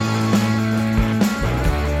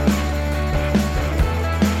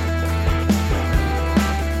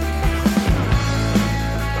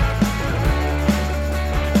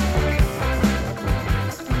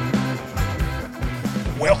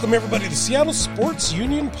Welcome, everybody, to the Seattle Sports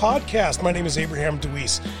Union Podcast. My name is Abraham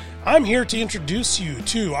DeWeese. I'm here to introduce you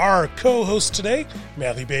to our co-host today,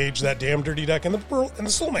 Matthew Page, that damn dirty duck, and the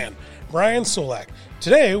soul man, Brian Solak.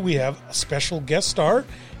 Today, we have a special guest star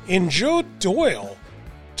in Joe Doyle,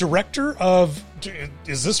 Director of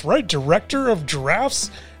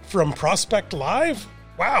Giraffes from Prospect Live?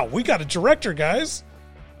 Wow, we got a director, guys.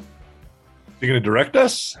 You're going to direct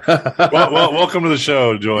us? well, welcome to the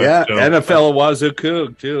show, Joy. Yeah, Joe. and a fellow Wazoo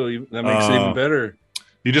Coug, too. That makes it even better.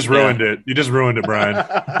 You just ruined it. You just ruined it, Brian.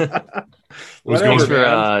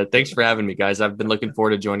 Thanks for having me, guys. I've been looking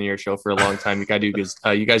forward to joining your show for a long time. You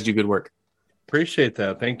guys do good work. Appreciate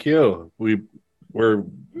that. Thank you. We're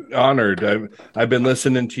honored. I've been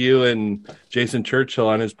listening to you and Jason Churchill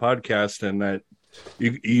on his podcast, and that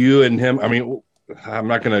you and him. I mean, I'm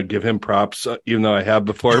not going to give him props, even though I have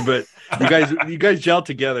before, but you guys gel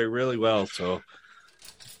together really well. So,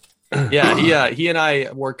 yeah, he and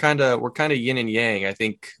I we're kind of yin and yang. I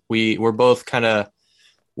think we're both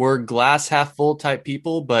we're glass half full type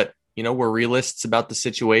people, but we're realists about the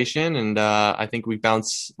situation, and I think we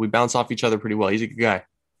bounce off each other pretty well. He's a good guy.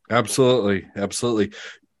 Absolutely.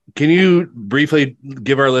 Can you briefly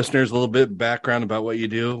give our listeners a little bit background about what you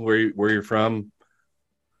do, where you're from?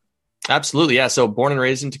 Absolutely. Yeah. So born and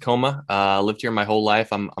raised in Tacoma, lived here my whole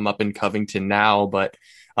life. I'm up in Covington now, but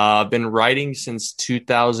I've been writing since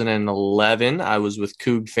 2011. I was with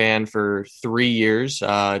Coug Fan for 3 years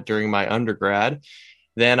during my undergrad.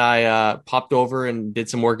 Then I popped over and did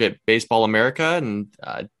some work at Baseball America and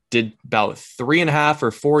did about 3.5 or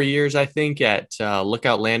 4 years, I think, at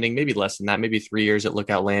Lookout Landing, maybe less than that, maybe 3 years at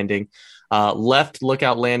Lookout Landing. Left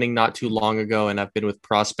Lookout Landing not too long ago, and I've been with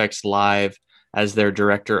Prospects Live as their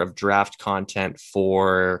director of draft content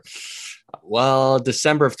for,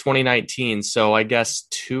 December of 2019. So I guess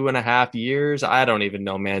 2.5 years. I don't even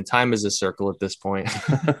know, man. Time is a circle at this point.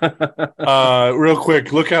 Real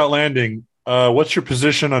quick, Lookout Landing. What's your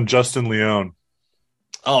position on Justin Leone?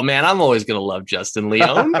 Oh man, I'm always gonna love Justin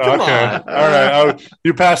Leone. Come on. All right,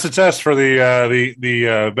 you passed the test for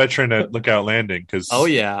the veteran at Lookout Landing because oh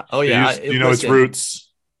yeah, its roots.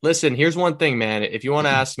 Listen, here's one thing, man. If you want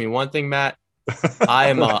to ask me one thing, Matt,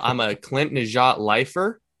 I'm a Clint Najat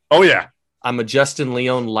lifer. Oh yeah, I'm a Justin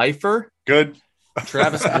Leone lifer. Good.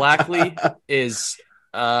 Travis Blackley is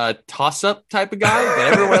a toss-up type of guy, but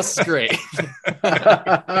everyone else is great.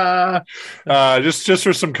 Just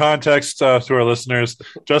for some context to our listeners,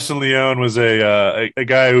 Justin Leone was a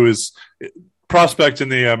guy who was prospect in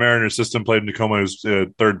the Mariners system, played in Tacoma. He was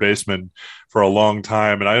third baseman for a long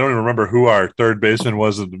time, and I don't even remember who our third baseman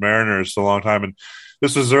was at the Mariners for a long time. And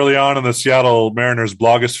this was early on in the Seattle Mariners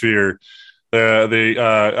blogosphere.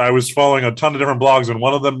 I was following a ton of different blogs, and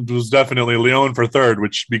one of them was definitely Leone for third,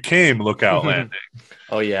 which became Lookout Landing.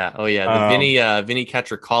 Oh yeah. The Vinny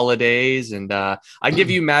Catricala days, and I give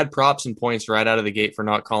you mad props and points right out of the gate for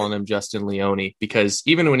not calling him Justin Leone, because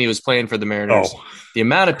even when he was playing for the Mariners, the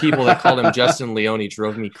amount of people that called him Justin Leone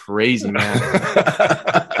drove me crazy, man.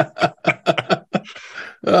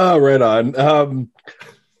 Oh, right on.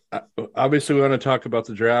 Obviously, we want to talk about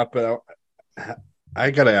the draft, but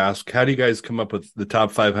I got to ask, how do you guys come up with the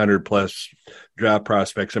top 500 plus draft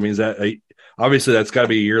prospects? I mean, obviously that's got to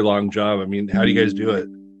be a year-long job. I mean, how do you guys do it?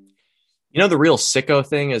 The real sicko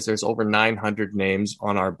thing is there's over 900 names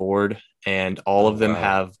on our board, and all of them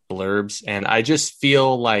have blurbs. And I just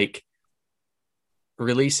feel like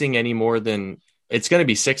releasing any more than it's going to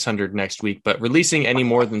be 600 next week, but releasing any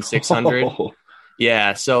more than 600.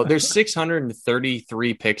 Yeah, so there's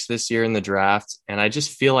 633 picks this year in the draft, and I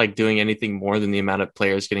just feel like doing anything more than the amount of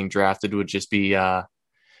players getting drafted would just be kind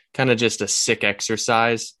of just a sick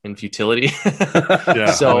exercise in futility.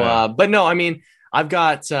 But no, I mean, I've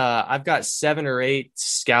got 7 or 8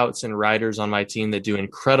 scouts and writers on my team that do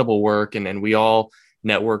incredible work, and we all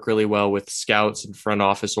network really well with scouts and front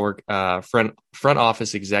office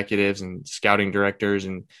executives and scouting directors,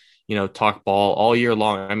 and talk ball all year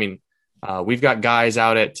long. I mean. We've got guys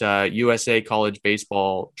out at USA College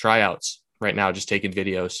Baseball tryouts right now, just taking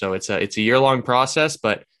videos. So it's a year-long process,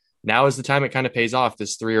 but now is the time it kind of pays off,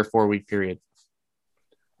 this 3 or 4 week period.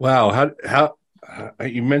 Wow. How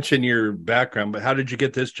you mentioned your background, but how did you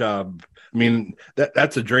get this job? I mean,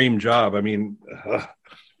 that's a dream job. I mean,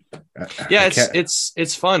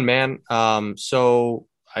 it's fun, man. So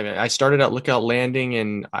I started at Lookout Landing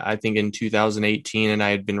in 2018, and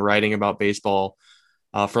I had been writing about baseball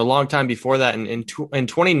for a long time before that. And in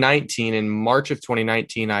 2019, in March of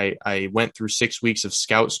 2019, I went through 6 weeks of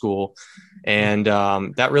scout school, and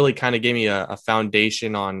that really kind of gave me a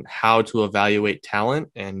foundation on how to evaluate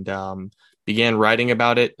talent, and began writing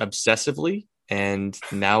about it obsessively. and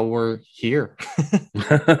now we're here.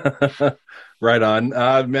 Right on.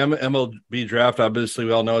 MLB draft, obviously,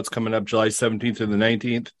 we all know it's coming up July 17th through the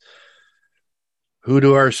 19th. Who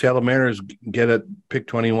do our Seattle Mariners get at pick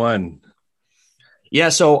 21? Yeah,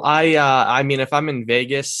 so I mean, if I'm in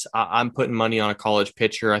Vegas, I'm putting money on a college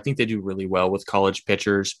pitcher. I think they do really well with college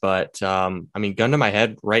pitchers, but I mean, gun to my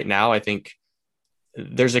head right now, I think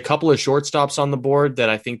there's a couple of shortstops on the board that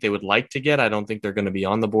I think they would like to get. I don't think they're going to be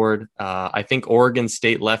on the board. I think Oregon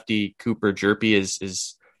State lefty Cooper Jerpy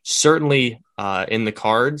is certainly in the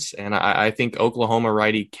cards, and I think Oklahoma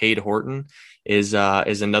righty Cade Horton is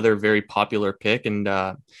another very popular pick. And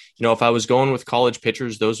if I was going with college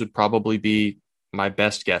pitchers, those would probably be my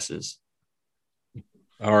best guesses.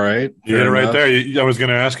 All right. You hit it right there. I was going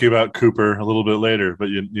to ask you about Cooper a little bit later, but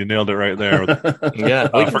you nailed it right there. Yeah,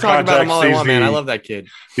 we can talk about him all I want, man. I love that kid.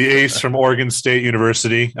 The ace from Oregon State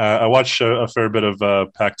University. I watch a fair bit of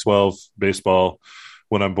Pac-12 baseball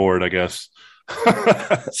when I'm bored, I guess.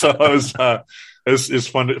 So it's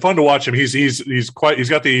fun to watch him. He's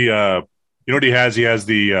got the you know what he has? He has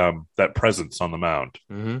the that presence on the mound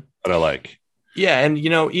that I like. Yeah, and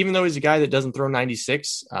even though he's a guy that doesn't throw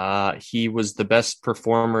 96, he was the best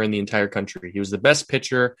performer in the entire country. He was the best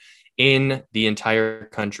pitcher in the entire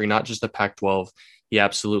country, not just the Pac-12. He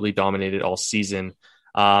absolutely dominated all season.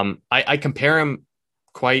 I compare him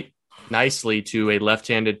quite nicely to a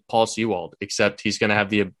left-handed Paul Sewald, except he's going to have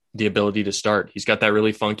the ability to start. He's got that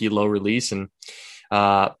really funky low release and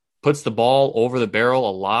puts the ball over the barrel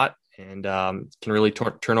a lot and can really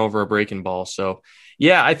turn over a breaking ball. So,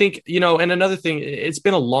 yeah, I think, and another thing, it's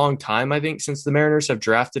been a long time, I think, since the Mariners have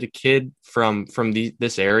drafted a kid from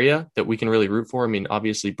this area that we can really root for. I mean,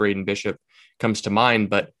 obviously Braden Bishop comes to mind,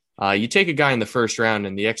 but you take a guy in the first round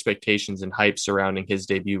and the expectations and hype surrounding his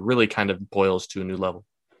debut really kind of boils to a new level.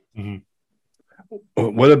 Mm-hmm.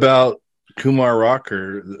 What about Kumar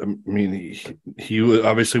Rocker? I mean, he was,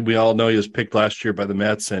 obviously we all know he was picked last year by the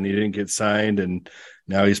Mets and he didn't get signed, and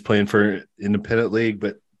now he's playing for independent league.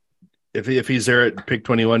 But if he's there at pick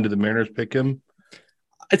 21, do the Mariners pick him?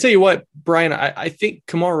 I tell you what, Brian, I think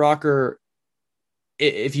Kumar Rocker,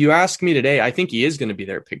 if you ask me today, I think he is going to be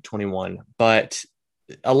there at pick 21, but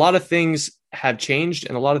a lot of things have changed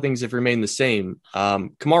and a lot of things have remained the same.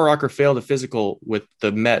 Kumar Rocker failed a physical with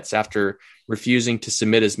the Mets after refusing to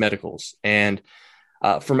submit his medicals. And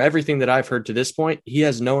from everything that I've heard to this point, he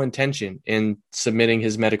has no intention in submitting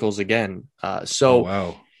his medicals again.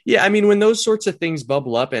 Wow. Yeah, I mean, when those sorts of things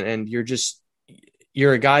bubble up and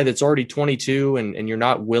you're a guy that's already 22 and you're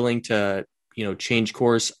not willing to, change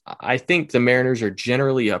course, I think the Mariners are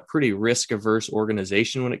generally a pretty risk-averse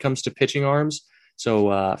organization when it comes to pitching arms.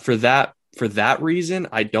 So for that reason,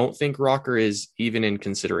 I don't think Rocker is even in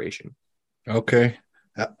consideration. Okay.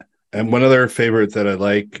 And one other favorite that I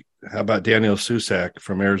like, how about Daniel Susac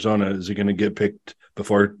from Arizona? Is he going to get picked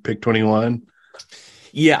before pick 21?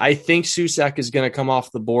 Yeah, I think Susac is going to come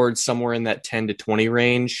off the board somewhere in that 10 to 20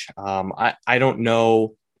 range. I don't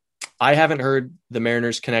know. I haven't heard the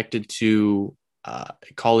Mariners connected to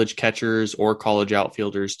college catchers or college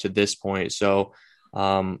outfielders to this point. So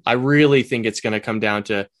I really think it's going to come down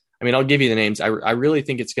to, I'll give you the names. I really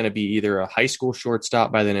think it's going to be either a high school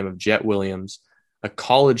shortstop by the name of Jet Williams, a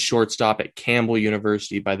college shortstop at Campbell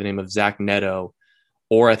University by the name of Zach Neto,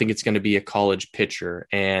 or I think it's going to be a college pitcher.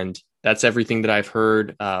 And that's everything that I've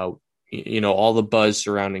heard, all the buzz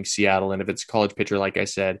surrounding Seattle. And if it's a college pitcher, like I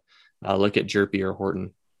said, look at Jerpy or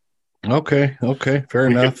Horton. Okay. Fair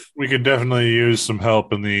enough. We could definitely use some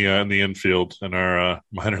help in the infield in our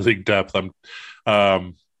minor league depth.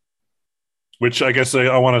 Which I guess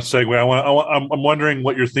I want to segue. I'm wondering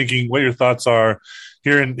what you're thinking, what your thoughts are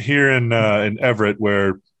here in Everett,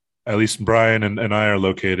 where at least Brian and I are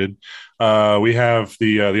located. We have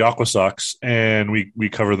the Aqua Sox, and we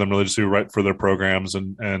cover them religiously, right, for their programs,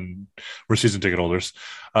 and we're season ticket holders.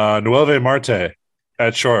 Noelve Marte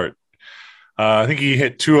at short. I think he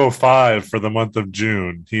hit 205 for the month of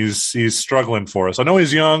June. He's struggling for us. I know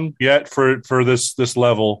he's young yet for this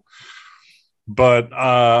level, but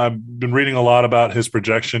I've been reading a lot about his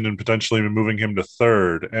projection and potentially moving him to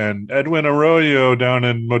third. And Edwin Arroyo down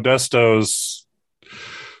in Modesto's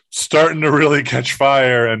starting to really catch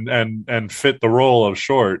fire and fit the role of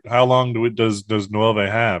short. How long does Noelve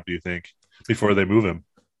have, do you think, before they move him?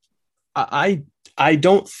 I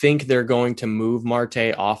don't think they're going to move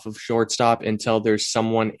Marte off of shortstop until there's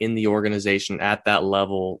someone in the organization at that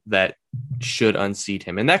level that should unseat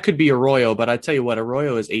him. And that could be Arroyo, but I tell you what,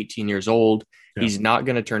 Arroyo is 18 years old. Yeah. He's not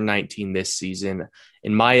going to turn 19 this season.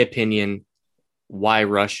 In my opinion, why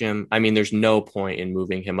rush him? There's no point in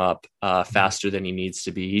moving him up faster than he needs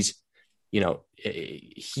to be. He's,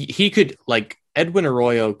 he could, like, Edwin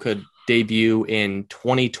Arroyo could debut in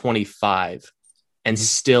 2025 and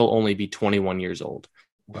still only be 21 years old.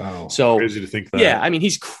 Wow. So crazy to think that. Yeah, I mean,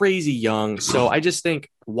 he's crazy young. So I just think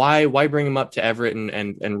why bring him up to Everett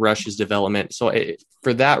and rush his development? So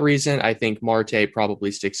for that reason, I think Marte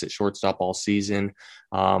probably sticks at shortstop all season.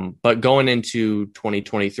 But going into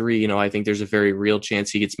 2023, I think there's a very real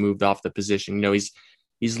chance he gets moved off the position.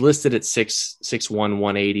 He's listed at 6'1",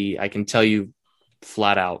 180. I can tell you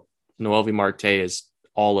flat out, Noelvi Marte is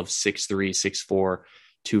all of 6'3", 6'4",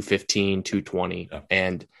 215, 220. Yeah.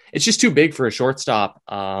 And it's just too big for a shortstop.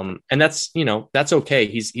 And that's okay.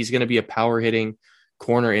 He's going to be a power hitting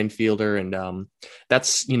corner infielder. And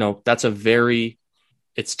it's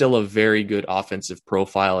still a very good offensive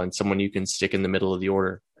profile and someone you can stick in the middle of the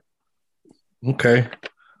order. Okay.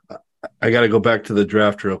 I got to go back to the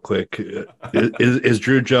draft real quick. Is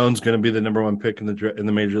Drew Jones going to be the number one pick in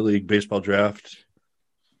the Major League Baseball draft?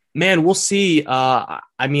 Man, we'll see. I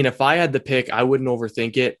mean, if I had the pick, I wouldn't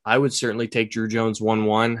overthink it. I would certainly take Drew Jones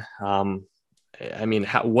 1-1. I mean,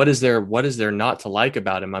 what is there not to like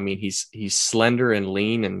about him? I mean, he's slender and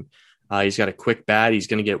lean, and he's got a quick bat. He's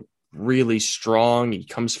going to get really strong. He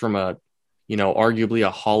comes from arguably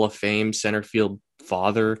a Hall of Fame center field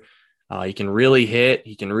father. He can really hit.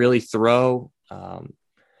 He can really throw.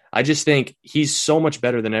 I just think he's so much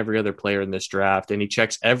better than every other player in this draft, and he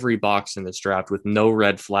checks every box in this draft with no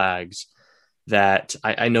red flags that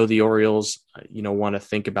I know the Orioles, want to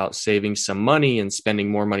think about saving some money and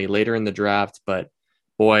spending more money later in the draft. But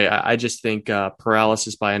boy, I just think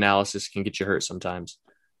paralysis by analysis can get you hurt sometimes.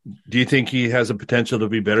 Do you think he has a potential to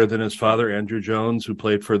be better than his father, Andrew Jones, who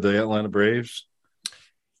played for the Atlanta Braves?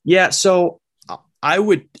 Yeah. So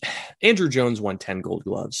Andrew Jones won 10 Gold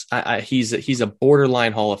Gloves. He's a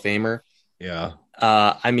borderline Hall of Famer. Yeah.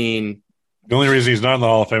 I mean, the only reason he's not in the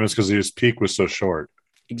Hall of Fame is because his peak was so short.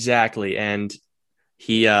 Exactly. And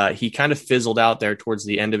he kind of fizzled out there towards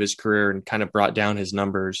the end of his career and kind of brought down his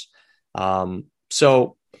numbers.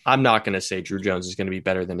 So I'm not going to say Drew Jones is going to be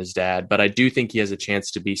better than his dad, but I do think he has a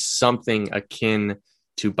chance to be something akin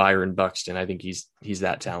to Byron Buxton. I think he's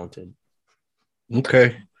that talented.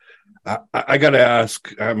 Okay. I got to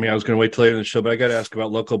ask, I mean, I was going to wait till later in the show, but I got to ask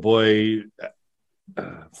about local boy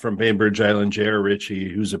from Bainbridge Island, J.R.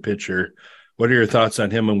 Ritchie, who's a pitcher. What are your thoughts on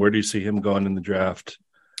him, and where do you see him going in the draft?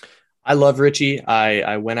 I love Ritchie.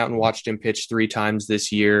 I went out and watched him pitch 3 times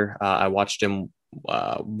this year. I watched him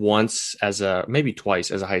once maybe twice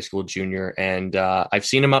as a high school junior, and I've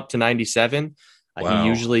seen him up to 97. Wow. He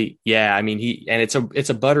usually, I mean, it's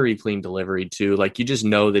a buttery clean delivery too. Like, you just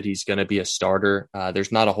know that he's going to be a starter.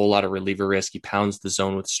 There's not a whole lot of reliever risk. He pounds the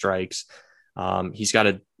zone with strikes. He's got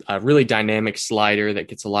a really dynamic slider that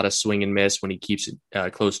gets a lot of swing and miss when he keeps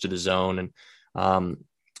it close to the zone. And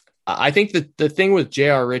I think that the thing with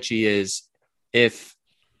J.R. Ritchie is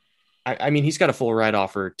he's got a full ride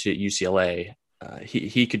offer to UCLA.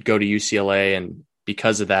 He could go to UCLA, and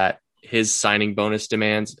because of that, his signing bonus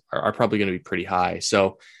demands are probably going to be pretty high.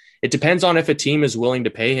 So it depends on if a team is willing to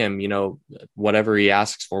pay him, whatever he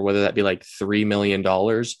asks for, whether that be like $3 million,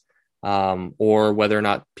 or whether or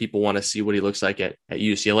not people want to see what he looks like at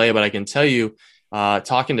UCLA. But I can tell you,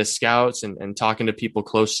 talking to scouts and talking to people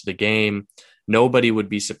close to the game, nobody would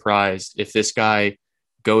be surprised if this guy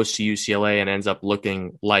goes to UCLA and ends up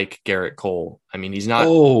looking like Garrett Cole. I mean, he's not,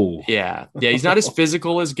 he's not as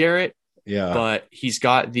physical as Garrett. Yeah, but he's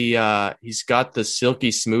got the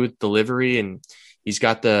silky smooth delivery, and he's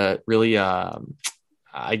got the really, I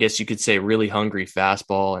guess you could say, really hungry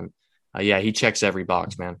fastball. And he checks every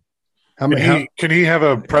box, man. Can he have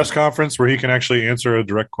a press conference where he can actually answer a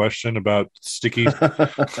direct question about sticky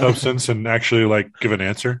substance and actually give an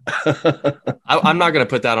answer? I'm not going to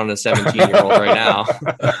put that on a 17-year-old right now.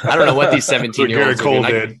 I don't know what these 17-year-olds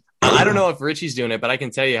are doing. I don't know if Richie's doing it, but I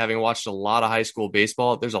can tell you, having watched a lot of high school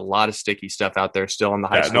baseball, there's a lot of sticky stuff out there still on the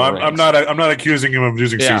high school. No, I'm not accusing him of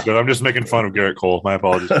using C's, but I'm just making fun of Garrett Cole. My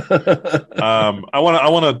apologies. I'm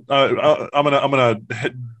gonna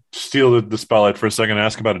steal the spotlight for a second and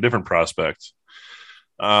ask about a different prospect.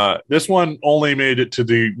 This one only made it to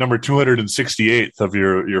the number 268th of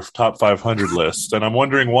your top 500 list, and I'm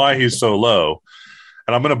wondering why he's so low.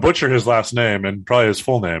 And I'm going to butcher his last name and probably his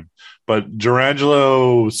full name, but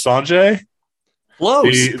Jurangelo Sanjay?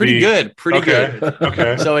 Close. Pretty good. Good.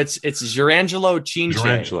 Okay. So it's Jurangelo Chinche.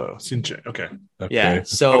 Jurangelo Chinche. Okay. Yeah.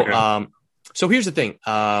 So so here's the thing.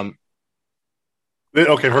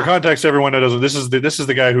 Okay, for context, everyone that doesn't. This is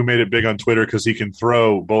the guy who made it big on Twitter because he can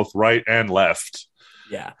throw both right and left.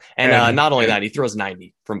 Yeah, and not only that, he throws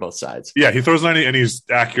 90 from both sides. Yeah, he throws 90, and he's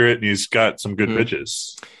accurate, and he's got some good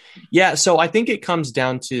pitches. Yeah, so I think it comes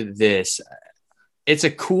down to this. it's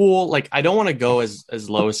a cool, like, I don't want to go as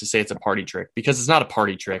low as to say it's a party trick, because it's not a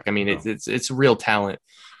party trick. I mean, it's real talent.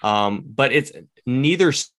 But it's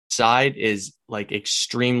neither side is like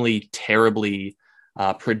extremely terribly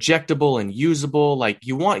projectable and usable. Like,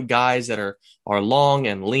 you want guys that are long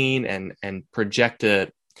and lean and project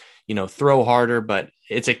to, throw harder, but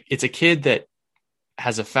it's a kid that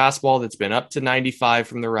has a fastball that's been up to 95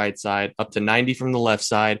 from the right side, up to 90 from the left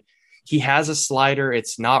side. He has a slider.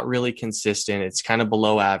 It's not really consistent. It's kind of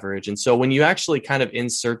below average. And so when you actually kind of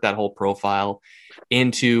insert that whole profile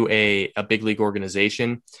into a big league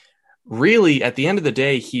organization, really at the end of the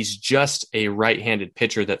day, he's just a right-handed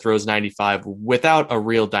pitcher that throws 95 without a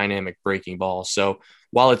real dynamic breaking ball. So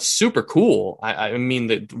while it's super cool, I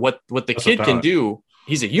mean, what the kid can do,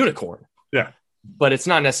 he's a unicorn. Yeah. But it's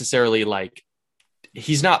not necessarily like,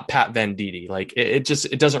 he's not Pat Venditti. Like, it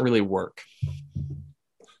doesn't really work.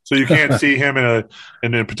 So you can't see him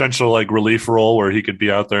in a potential like relief role where he could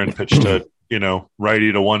be out there and pitch to,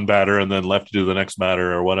 righty to one batter and then lefty to the next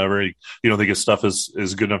batter or whatever. You don't think his stuff is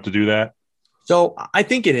good enough to do that? So I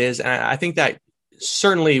think it is. And I think that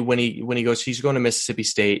certainly when he goes, he's going to Mississippi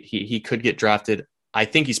State, he could get drafted. I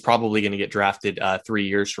think he's probably going to get drafted 3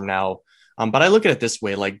 years from now. But I look at it this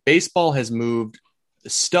way, like, baseball has moved,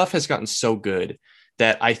 stuff has gotten so good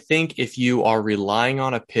that I think if you are relying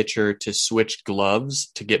on a pitcher to switch gloves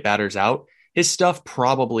to get batters out, his stuff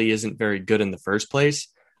probably isn't very good in the first place.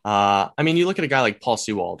 I mean, you look at a guy like Paul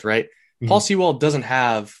Sewald, right? Mm-hmm. Paul Sewald doesn't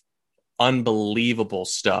have unbelievable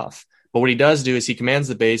stuff, but what he does do is he commands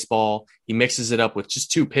the baseball, he mixes it up with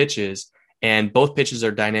just 2 pitches, and both pitches are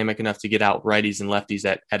dynamic enough to get out righties and lefties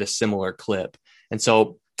at a similar clip. And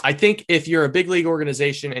so I think if you're a big league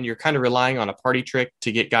organization and you're kind of relying on a party trick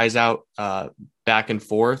to get guys out back and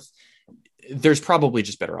forth, there's probably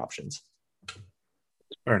just better options.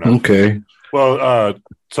 Fair enough. Okay. Well,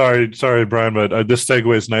 sorry, Brian, but this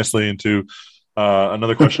segues nicely into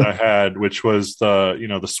another question I had, which was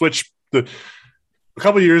the switch. A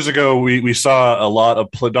couple of years ago, we saw a lot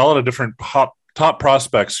of different top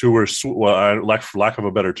prospects who were, for lack of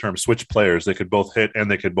a better term, switch players. They could both hit and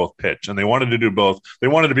they could both pitch, and they wanted to do both. They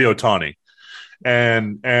wanted to be Ohtani,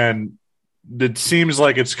 and it seems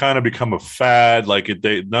like it's kind of become a fad. Like,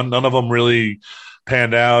 none of them really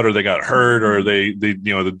panned out, or they got hurt, or they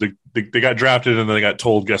got drafted and then they got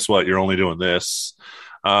told, guess what, you're only doing this.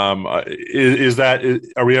 Are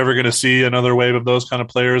we ever going to see another wave of those kind of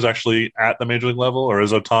players actually at the major league level, or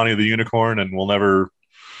is Ohtani the unicorn and we'll never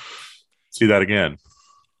see that again?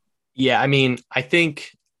 Yeah, I mean, I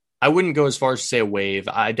think I wouldn't go as far as to say a wave.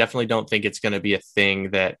 I definitely don't think it's going to be a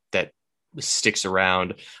thing that sticks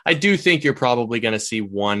around. I do think you're probably going to see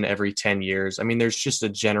one every 10 years. I mean, there's just a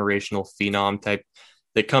generational phenom type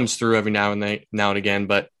that comes through every now and again.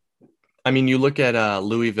 But I mean, you look at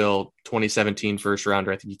Louisville 2017 first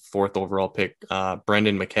rounder, I think 4th overall pick,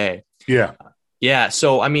 Brendan McKay. Yeah. Yeah.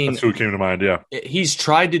 So, I mean, that's who came to mind. Yeah. He's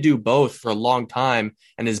tried to do both for a long time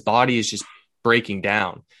and his body is just breaking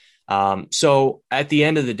down. So at the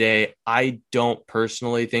end of the day, I don't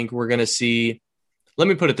personally think we're going to see, let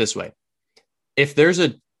me put it this way. If there's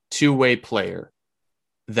a 2-way player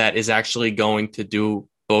that is actually going to do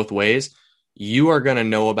both ways, you are going to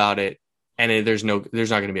know about it. And there's not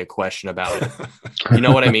going to be a question about it. You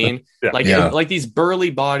know what I mean? Yeah. Like these burly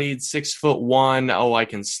bodied 6'1". Oh, I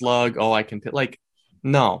can slug. Oh, I can pit. Like,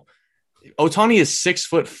 no, Ohtani is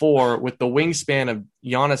 6'4" with the wingspan of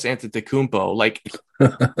Giannis Antetokounmpo. Like,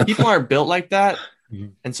 people aren't built like that. Mm-hmm.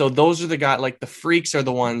 And so those are the guys, like the freaks are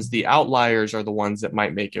the ones, the outliers are the ones that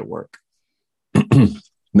might make it work.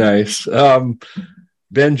 Nice.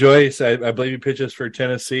 Ben Joyce, I believe he pitches for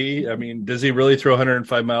Tennessee. I mean, does he really throw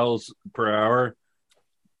 105 miles per hour?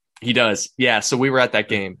 He does. Yeah. So we were at that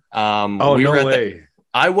game. No way.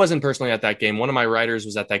 I wasn't personally at that game. One of my writers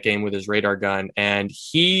was at that game with his radar gun, and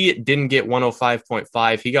he didn't get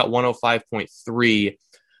 105.5. He got 105.3,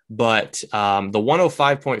 but the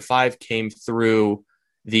 105.5 came through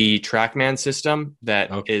the TrackMan system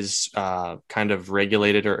that is kind of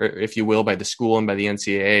regulated, or if you will, by the school and by the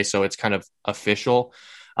NCAA. So it's kind of official.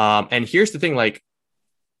 And here's the thing, like,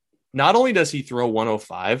 not only does he throw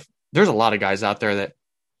 105, there's a lot of guys out there that,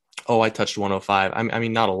 I touched 105. I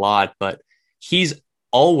mean, not a lot, but he's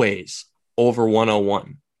always over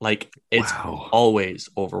 101. Like, it's always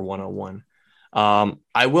over 101.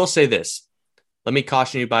 I will say this. Let me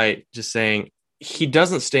caution you by just saying he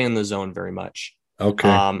doesn't stay in the zone very much.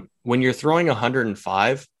 Okay. When you're throwing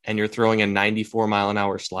 105 and you're throwing a 94 mile an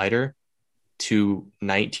hour slider to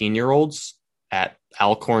 19-year-olds at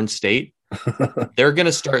Alcorn State, they're going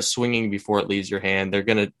to start swinging before it leaves your hand. You're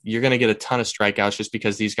going to get a ton of strikeouts just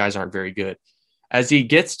because these guys aren't very good. As he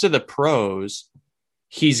gets to the pros,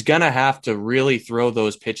 he's going to have to really throw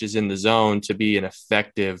those pitches in the zone to be an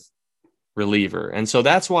effective reliever. And so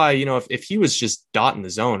that's why, if he was just dotting the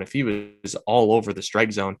zone, if he was all over the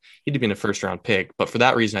strike zone, he'd have been a first round pick. But for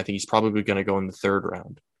that reason, I think he's probably going to go in the third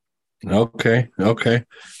round. Okay.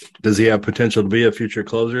 Does he have potential to be a future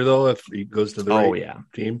closer, though, if he goes to the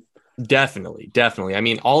team? Definitely. I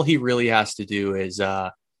mean, all he really has to do is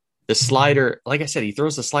the slider. Like I said, he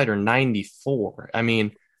throws the slider 94. I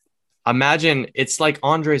mean, imagine it's like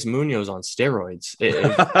Andres Munoz on steroids.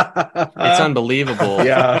 It's unbelievable.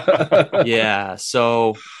 Yeah.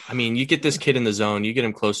 So, I mean, you get this kid in the zone, you get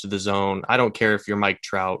him close to the zone. I don't care if you're Mike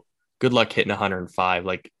Trout. Good luck hitting 105.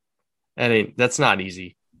 Like, that's not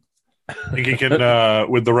easy. I think he can,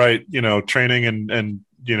 with the right, training and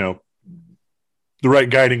the right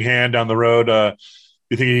guiding hand down the road.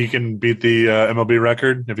 You think he can beat the MLB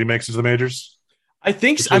record if he makes it to the majors? I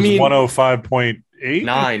think so. I mean, 105.8?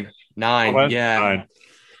 9. Yeah.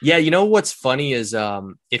 Yeah. You know, what's funny is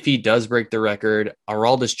if he does break the record,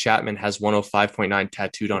 Aroldis Chapman has 105.9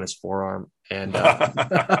 tattooed on his forearm. And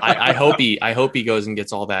I hope he goes and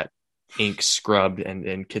gets all that ink scrubbed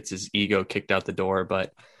and gets his ego kicked out the door.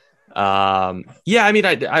 But yeah, I mean,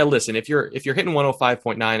 I listen, if you're hitting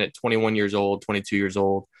 105.9 at 21 years old, 22 years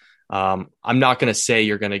old, I'm not going to say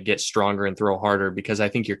you're going to get stronger and throw harder, because I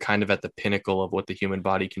think you're kind of at the pinnacle of what the human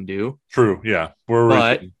body can do. True. Yeah.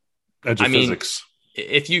 But I mean, physics.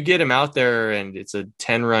 If you get him out there and it's a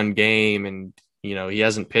 10-run game and, he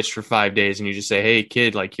hasn't pitched for 5 days, and you just say, hey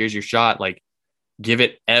kid, like, here's your shot, like, give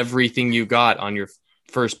it everything you got on your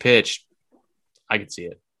first pitch, I could see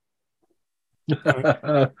it.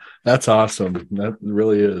 That's awesome. That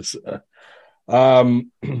really is. I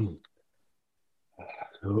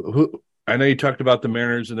know you talked about the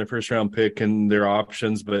Mariners and their first round pick and their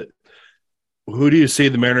options, but who do you see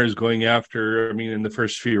the Mariners going after? I mean, in the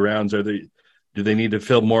first few rounds, do they need to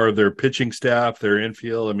fill more of their pitching staff, their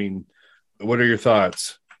infield? I mean, what are your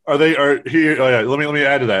thoughts? Let me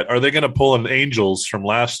add to that. Are they going to pull an Angels from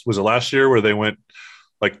last year where they went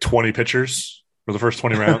like 20 pitchers for the first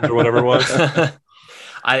 20 rounds or whatever it was?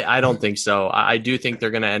 I don't think so. I do think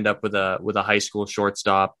they're going to end up with a high school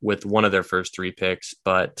shortstop with one of their first 3 picks.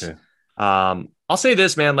 But I'll say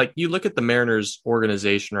this, man, like, you look at the Mariners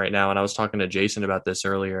organization right now, and I was talking to Jason about this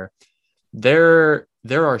earlier. There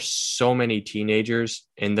are so many teenagers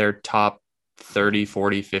in their top 30,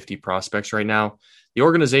 40, 50 prospects right now. The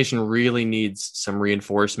organization really needs some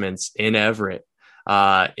reinforcements in Everett,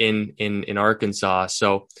 in Arkansas.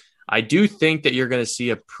 So I do think that you're going to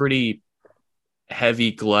see a pretty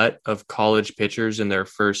heavy glut of college pitchers in their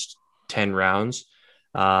first 10 rounds,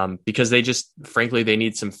 because they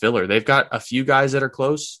need some filler. They've got a few guys that are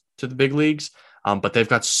close to the big leagues, but they've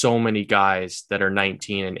got so many guys that are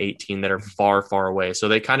 19 and 18 that are far, far away. So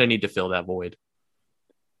they kind of need to fill that void.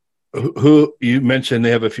 Who you mentioned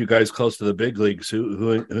they have a few guys close to the big leagues.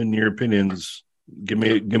 Who in your opinions, give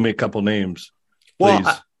me a couple names, please.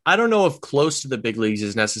 Well, I don't know if close to the big leagues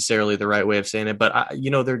is necessarily the right way of saying it, but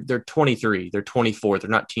they're 23, they're 24, they're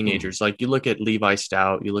not teenagers. Like, you look at Levi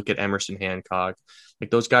Stout, you look at Emerson Hancock, like,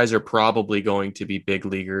 those guys are probably going to be big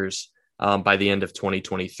leaguers by the end of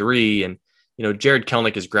 2023. And, Jared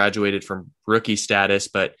Kelenic has graduated from rookie status,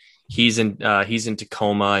 but he's in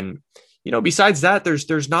Tacoma. And, besides that,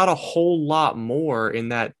 there's not a whole lot more in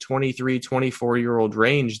that 23, 24-year-old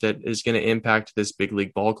range that is going to impact this big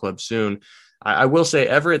league ball club soon. I will say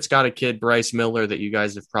Everett's got a kid, Bryce Miller, that you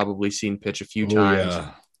guys have probably seen pitch a few times.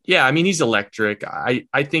 Yeah, I mean, he's electric. I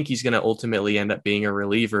think he's going to ultimately end up being a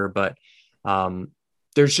reliever, but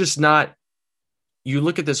there's just not – you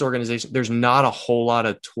look at this organization, there's not a whole lot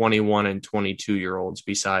of 21 and 22-year-olds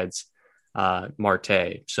besides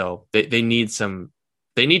Marte. So they need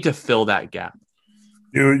to fill that gap.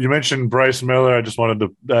 You mentioned Bryce Miller. I just wanted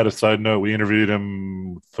to add a side note. We interviewed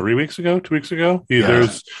him 2 weeks ago.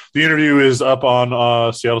 The interview is up on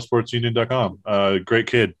SeattleSportsUnion.com. Great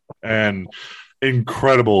kid and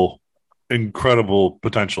incredible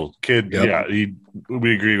potential kid. Yep. Yeah,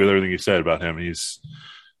 we agree with everything you said about him.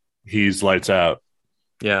 He's lights out.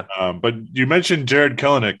 Yeah. But you mentioned Jared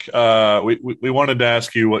Kelenic. We wanted to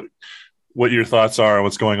ask you what your thoughts are on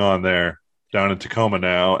what's going on there down in Tacoma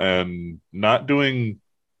now, and not doing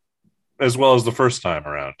as well as the first time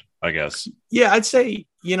around, I guess. Yeah, I'd say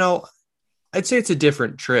it's a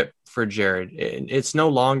different trip for Jared. It's no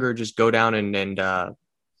longer just go down and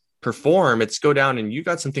perform. It's go down and you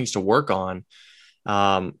got some things to work on.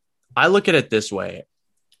 I look at it this way,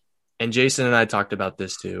 and Jason and I talked about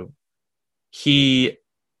this too. He's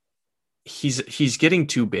getting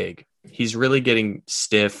too big. He's really getting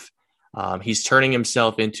stiff. He's turning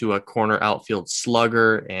himself into a corner outfield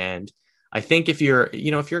slugger, and I think if you're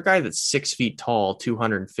a guy that's 6 feet tall,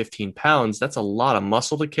 215 pounds, that's a lot of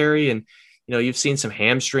muscle to carry. And, you've seen some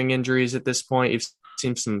hamstring injuries at this point. You've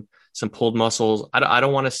seen some pulled muscles. I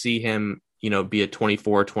don't want to see him, be a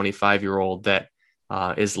 24, 25-year-old that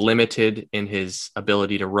is limited in his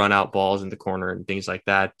ability to run out balls in the corner and things like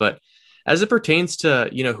that. But as it pertains to,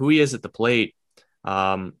 who he is at the plate,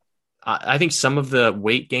 I think some of the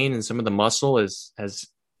weight gain and some of the muscle has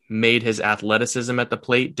made his athleticism at the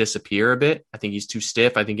plate disappear a bit. I think he's too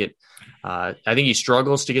stiff. I think he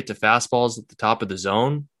struggles to get to fastballs at the top of the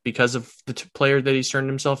zone because of the player that he's turned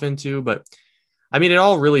himself into. But I mean, it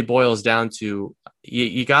all really boils down to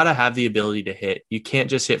you got to have the ability to hit. You can't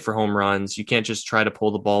just hit for home runs. You can't just try to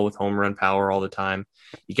pull the ball with home run power all the time.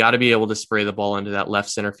 You got to be able to spray the ball into that left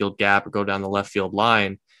center field gap or go down the left field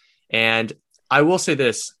line. And I will say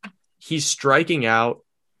this, he's striking out,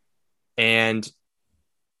 and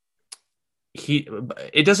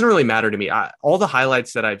it doesn't really matter to me. All the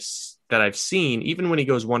highlights that I've seen, even when he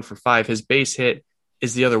goes 1 for 5, his base hit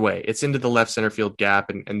is the other way. It's into the left center field gap.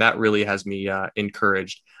 And that really has me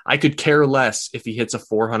encouraged. I could care less if he hits a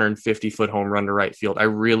 450-foot home run to right field. I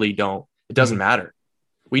really don't. It doesn't matter.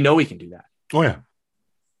 We know he can do that. Oh yeah.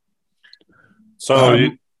 So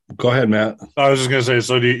go ahead, Matt. I was just going to say,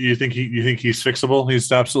 so do you think he's fixable?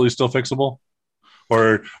 He's absolutely still fixable?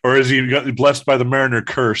 Or is he blessed by the Mariner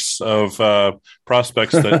curse of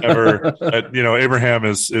prospects that Abraham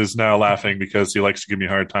is now laughing because he likes to give me a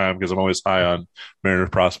hard time because I'm always high on Mariner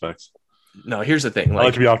prospects. No, here's the thing. I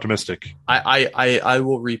like to be optimistic. I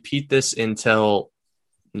will repeat this until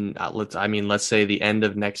let's say the end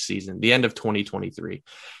of next season, the end of 2023.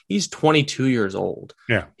 He's 22 years old.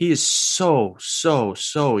 Yeah. He is so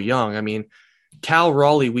young. I mean, Cal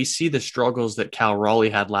Raleigh, we see the struggles that Cal Raleigh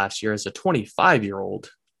had last year as a 25-year-old.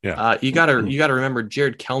 Yeah. You gotta remember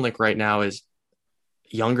Jared Kelenic right now is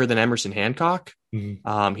younger than Emerson Hancock.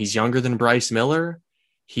 Mm-hmm. He's younger than Bryce Miller.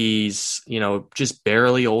 He's, just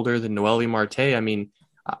barely older than Noelvi Marte. I mean,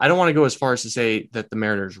 I don't want to go as far as to say that the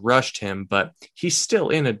Mariners rushed him, but he's still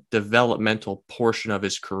in a developmental portion of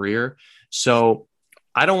his career. So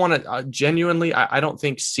I don't want to genuinely, I don't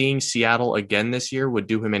think seeing Seattle again this year would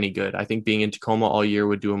do him any good. I think being in Tacoma all year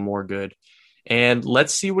would do him more good. And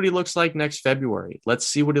let's see what he looks like next February. Let's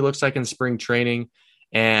see what he looks like in spring training.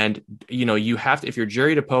 And, you have to, if you're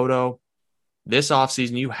Jerry Dipoto, this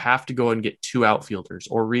offseason, you have to go and get 2 outfielders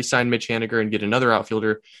or re-sign Mitch Haniger and get another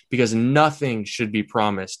outfielder, because nothing should be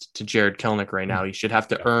promised to Jared Kelenic right now. He should have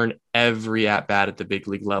to earn every at-bat at the big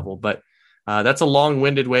league level. But that's a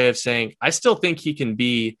long-winded way of saying I still think he can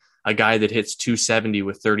be a guy that hits 270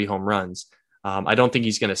 with 30 home runs. I don't think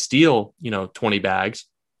he's going to steal, 20 bags,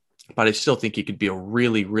 but I still think he could be a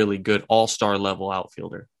really, really good all-star level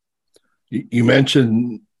outfielder. You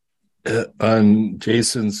mentioned on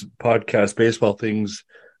Jason's podcast, Baseball Things,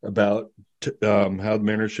 about how the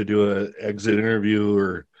Mariners should do an exit interview,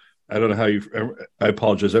 or I don't know I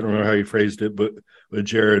apologize, I don't remember how you phrased it, but with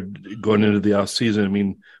Jared going into the off season, I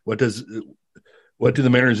mean, what do the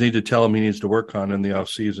Mariners need to tell him he needs to work on in the off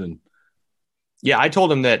season? Yeah, I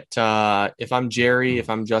told him that if I'm Jerry, if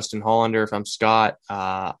I'm Justin Hollander, if I'm Scott,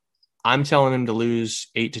 I'm telling him to lose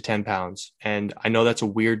 8 to 10 pounds. And I know that's a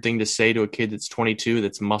weird thing to say to a kid that's 22,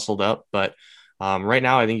 that's muscled up. But right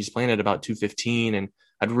now, I think he's playing at about 215. And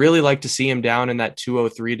I'd really like to see him down in that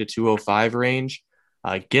 203 to 205 range.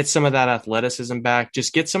 Get some of that athleticism back.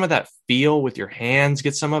 Just get some of that feel with your hands.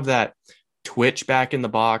 Get some of that twitch back in the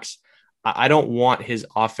box. I don't want his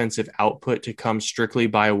offensive output to come strictly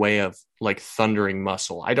by way of like thundering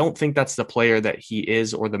muscle. I don't think that's the player that he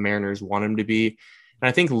is or the Mariners want him to be. And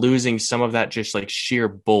I think losing some of that just like sheer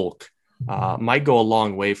bulk might go a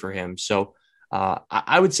long way for him. So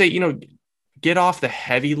I would say, get off the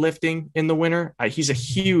heavy lifting in the winter. He's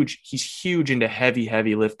huge into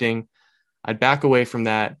heavy lifting. I'd back away from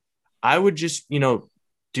that. I would just, do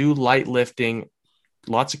light lifting,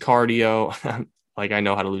 lots of cardio. Like I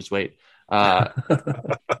know how to lose weight. Just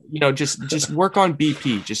work on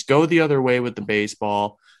BP. Just go the other way with the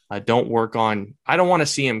baseball. I don't want to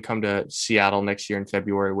see him come to Seattle next year in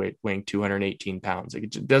February weighing 218 pounds.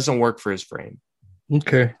 It doesn't work for his frame.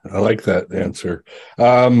 Okay. I like that answer.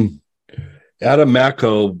 Adam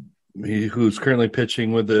Macko, who's currently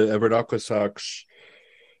pitching with the Everett Aqua Sox.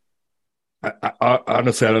 I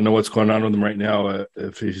honestly, I don't know what's going on with him right now,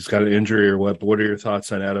 if he's got an injury or what, but what are your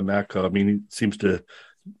thoughts on Adam Macko? I mean, he seems to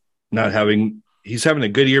he's having a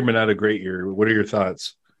good year, but not a great year. What are your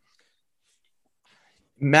thoughts?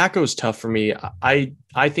 Macko's tough for me. I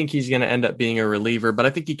think he's going to end up being a reliever, but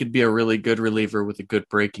I think he could be a really good reliever with a good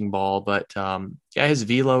breaking ball. But his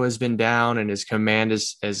velo has been down and his command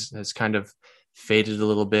has kind of faded a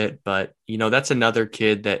little bit, but that's another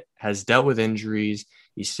kid that has dealt with injuries.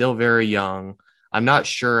 He's still very young. I'm not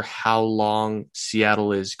sure how long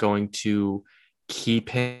Seattle is going to keep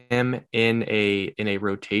him in a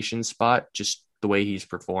rotation spot, just the way he's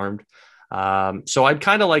performed. So I'd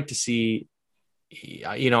kind of like to see,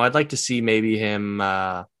 I'd like to see maybe him,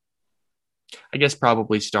 I guess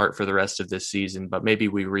probably start for the rest of this season, but maybe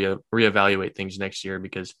we reevaluate things next year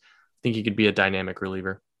because I think he could be a dynamic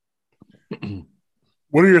reliever.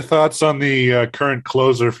 What are your thoughts on the current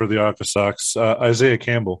closer for the Aqua Sox, Isaiah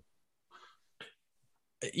Campbell?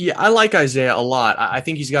 Yeah, I like Isaiah a lot. I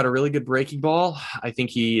think he's got a really good breaking ball. I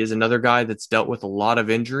think he is another guy that's dealt with a lot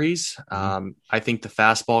of injuries. I think the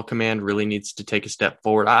fastball command really needs to take a step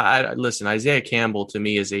forward. Listen, Isaiah Campbell to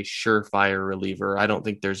me is a surefire reliever. I don't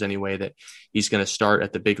think there's any way that he's going to start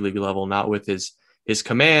at the big league level, not with his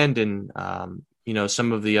command and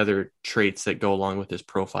some of the other traits that go along with his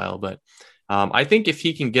profile. But I think if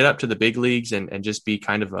he can get up to the big leagues and just be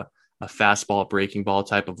kind of a fastball, breaking ball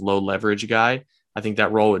type of low leverage guy, I think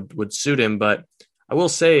that role would suit him. But I will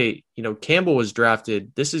say, Campbell was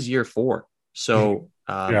drafted. This is year 4. So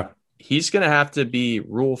he's going to have to be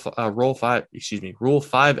Rule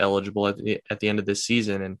 5 eligible at the end of this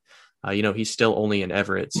season. And, he's still only in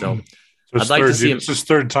Everett. So I'd like to see him. It's his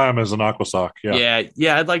third time as an Aqua Sox. Yeah.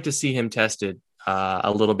 I'd like to see him tested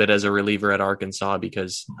a little bit as a reliever at Arkansas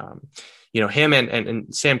because, him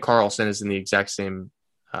and Sam Carlson is in the exact same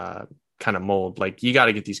kind of mold. Like, you got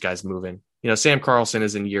to get these guys moving. Sam Carlson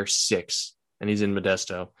is in year 6 and he's in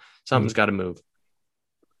Modesto. Something's got to move.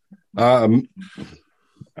 Sorry,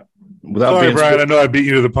 Brian, I know I beat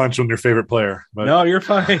you to the punch on your favorite player. But... No, you're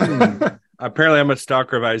fine. Apparently, I'm a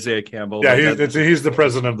stalker of Isaiah Campbell. Yeah, he's the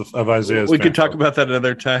president of Isaiah's. We could talk about that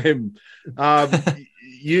another time.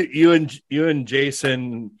 You and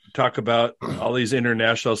Jason talk about all these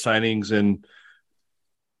international signings and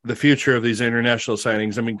the future of these international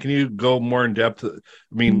signings. I mean, can you go more in depth? I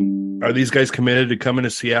mean, are these guys committed to coming to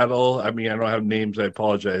Seattle? I mean, I don't have names. I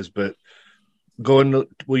apologize, but will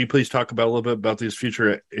you please talk about a little bit about these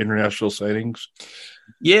future international signings?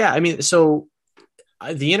 Yeah, I mean, so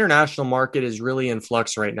the international market is really in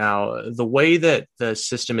flux right now. The way that the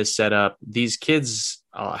system is set up, these kids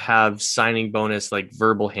have signing bonus, like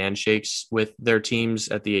verbal handshakes with their teams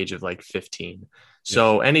at the age of like 15.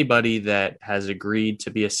 So anybody that has agreed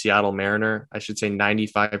to be a Seattle Mariner, I should say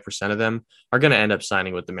 95% of them are going to end up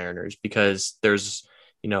signing with the Mariners because there's,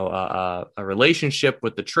 a relationship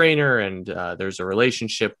with the trainer and there's a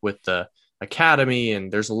relationship with the academy.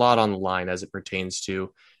 And there's a lot on the line as it pertains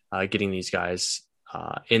to getting these guys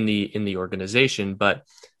in the organization. But,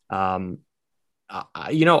 we'll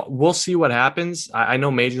see what happens. I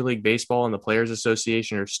know Major League Baseball and the Players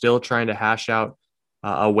Association are still trying to hash out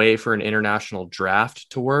a way for an international draft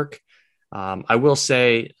to work. I will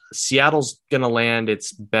say Seattle's going to land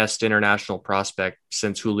its best international prospect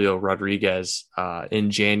since Julio Rodriguez in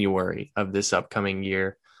January of this upcoming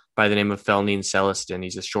year by the name of Felnine Celestin.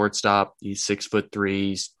 He's a shortstop. He's 6'3".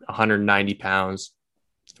 He's 190 pounds.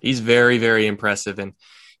 He's very, very impressive. And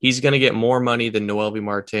he's going to get more money than Noelvi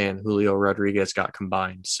Marte and Julio Rodriguez got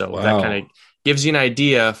combined. So that kind of gives you an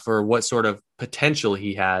idea for what sort of potential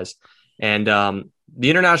he has. And the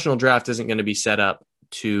international draft isn't going to be set up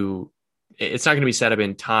it's not going to be set up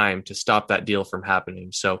in time to stop that deal from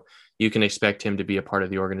happening. So you can expect him to be a part of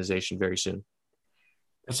the organization very soon.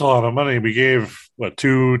 That's a lot of money. We gave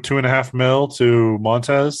 $2.5 million to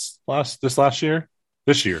Montez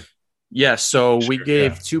this year. Yeah. So we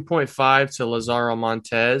gave 2.5 to Lazaro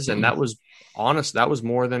Montez, and that was honest. That was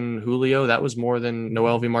more than Julio. That was more than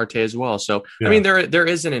Noelvi Marte as well. So, I mean, there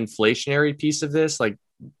is an inflationary piece of this, like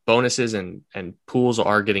bonuses and pools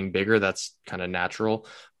are getting bigger. That's kind of natural,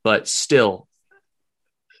 but still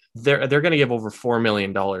they're going to give over $4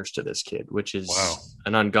 million to this kid, which is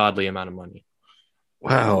an ungodly amount of money.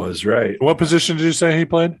 Wow, is right. What position did you say he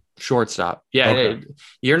played? Shortstop. Yeah.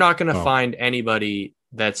 You're not going to find anybody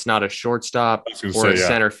that's not a shortstop or a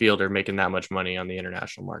center fielder making that much money on the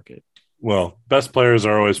international market. Well, best players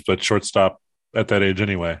are always at shortstop at that age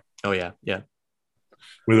anyway. Oh yeah. Yeah.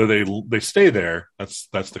 Whether they stay there, that's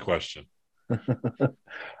the question.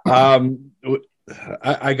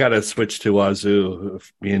 I got to switch to Wazoo.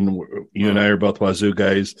 You and I are both Wazoo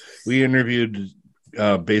guys. We interviewed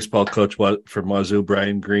baseball coach from Wazoo,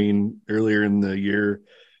 Brian Green, earlier in the year.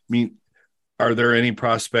 I mean, are there any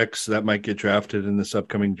prospects that might get drafted in this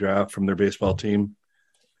upcoming draft from their baseball team?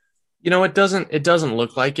 It doesn't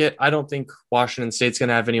look like it. I don't think Washington State's going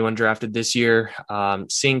to have anyone drafted this year.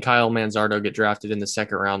 Seeing Kyle Manzardo get drafted in the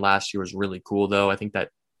second round last year was really cool, though. I think that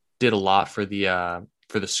did a lot for the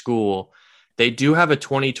school. They do have a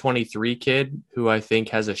 2023 kid who I think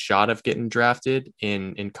has a shot of getting drafted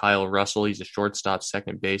in Kyle Russell. He's a shortstop,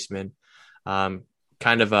 second baseman, kind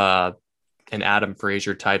of an Adam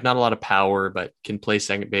Frazier type. Not a lot of power, but can play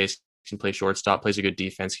second base, can play shortstop, plays a good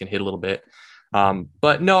defense, can hit a little bit.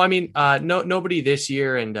 But no, I mean, nobody this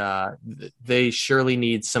year, and they surely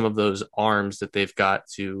need some of those arms that they've got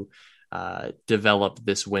to develop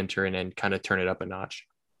this winter and then kind of turn it up a notch.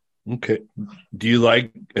 Okay. Do you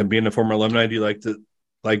like, and being a former alumni, do you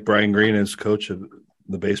like Brian Green as coach of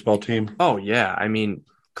the baseball team? Oh yeah. I mean,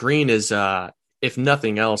 Green is, if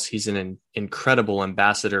nothing else, he's an incredible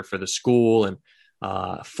ambassador for the school and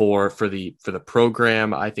for the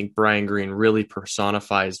program. I think Brian Green really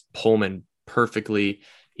personifies Pullman perfectly.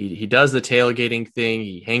 He does the tailgating thing.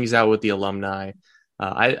 He hangs out with the alumni.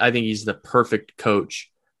 I think he's the perfect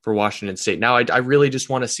coach for Washington State. Now, I really just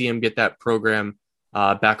want to see him get that program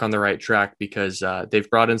back on the right track, because they've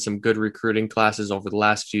brought in some good recruiting classes over the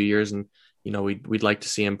last few years, and we'd like to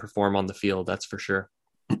see him perform on the field. That's for sure.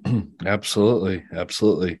 Absolutely.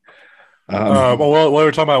 Well, while we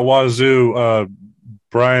were talking about Wazoo,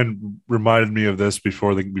 Brian reminded me of this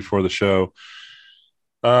before the show.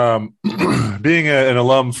 Being an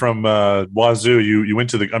alum from Wazoo, you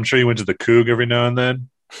went to I'm sure you went to the Coug every now and then.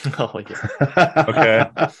 Oh yeah. Okay.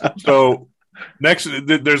 So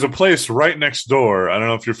there's a place right next door. I don't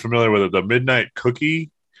know if you're familiar with it, the Midnight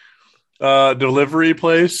Cookie delivery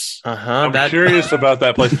place. I'm curious about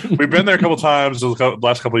that place. We've been there a couple times the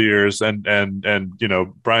last couple of years, and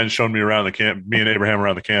Brian's shown me around the camp, me and Abraham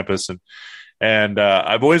around the campus, and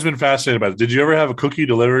I've always been fascinated by it. Did you ever have a cookie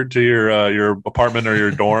delivered to your apartment or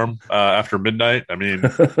your dorm after midnight? I mean,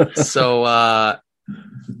 so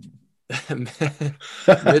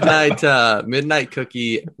midnight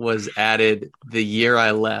cookie was added the year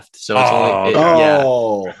I left, so it's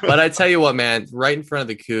yeah. But I tell you what, man, right in front of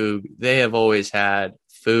the Coug, they have always had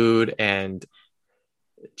food and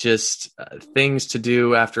just things to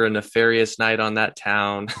do after a nefarious night on that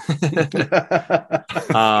town.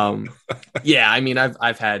 Yeah, I mean,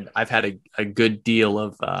 I've had a good deal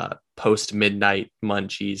of post midnight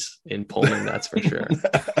munchies in Pullman, that's for sure.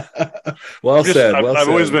 Well said. I've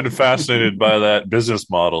always been fascinated by that business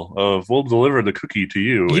model of we'll deliver the cookie to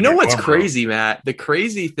you. You know what's crazy, Matt? The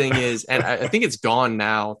crazy thing is, and I think it's gone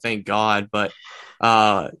now, thank God, but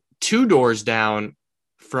 2 doors down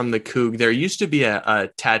from the Coug, there used to be a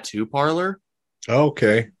tattoo parlor.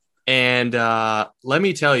 Okay. And let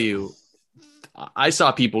me tell you, I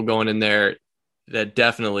saw people going in there that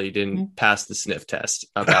definitely didn't pass the sniff test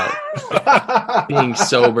about being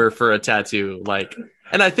sober for a tattoo.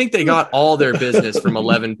 And I think they got all their business from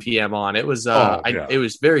 11 p.m. on. It was it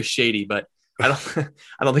was very shady, but I don't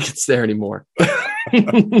think it's there anymore.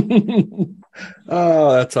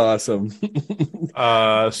 Oh, that's awesome.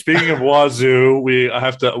 Speaking of Wazoo,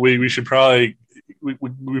 we should probably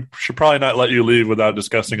not let you leave without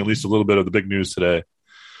discussing at least a little bit of the big news today.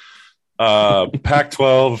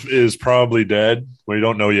 Pac-12 is probably dead. We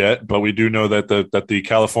don't know yet, but we do know that the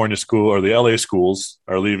California school or the LA schools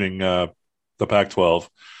are leaving the Pac-12.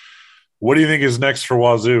 What do you think is next for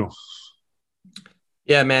Wazoo?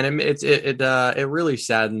 Yeah, man, it really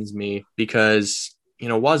saddens me because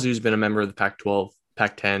Wazoo's been a member of the Pac-12,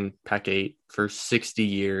 Pac-10, Pac-8 for 60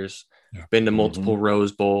 years. Yeah. Been to multiple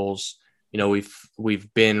Rose Bowls.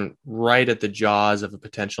 We've been right at the jaws of a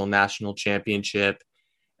potential national championship.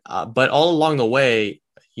 But all along the way,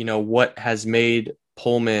 what has made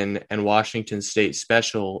Pullman and Washington State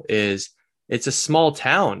special is it's a small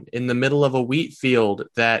town in the middle of a wheat field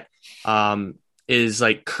that is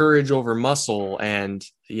like courage over muscle. And,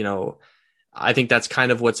 I think that's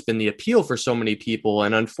kind of what's been the appeal for so many people.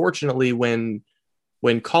 And unfortunately, when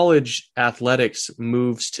college athletics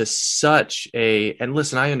moves to such and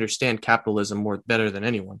listen, I understand capitalism better than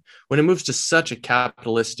anyone. When it moves to such a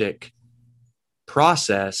capitalistic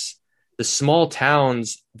process, the small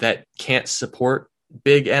towns that can't support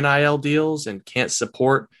big NIL deals and can't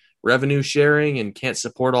support revenue sharing and can't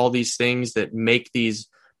support all these things that make these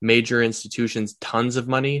major institutions tons of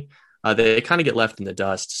money, they kind of get left in the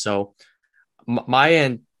dust. So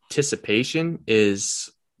my anticipation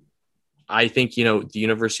is I think, the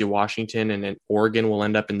University of Washington and Oregon will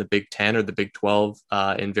end up in the Big 10 or the Big 12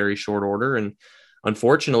 in very short order. And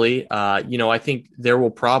unfortunately, I think there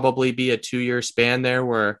will probably be a 2-year span there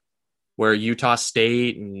where Utah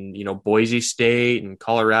State and, Boise State and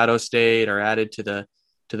Colorado State are added to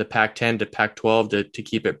the Pac-10 to Pac-12 to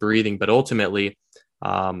keep it breathing. But ultimately,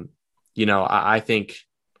 I think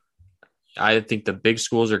the big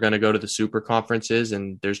schools are going to go to the super conferences,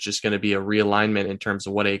 and there's just going to be a realignment in terms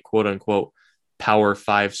of what a quote unquote Power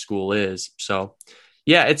 5 school is. So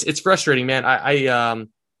Yeah, it's frustrating, man.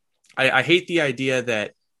 I hate the idea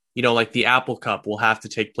that, like the Apple Cup will have to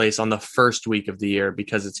take place on the first week of the year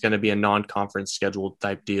because it's going to be a non-conference scheduled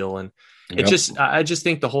type deal. And I just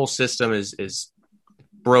think the whole system is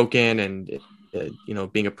broken and,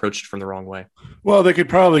 being approached from the wrong way. Well, they could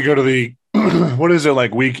probably go to the, what is it,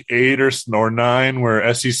 like week 8 or 9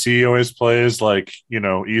 where SEC always plays like,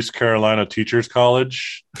 East Carolina Teachers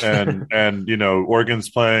College and, Oregon's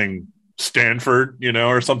playing Stanford,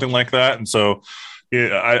 or something like that. And so, yeah,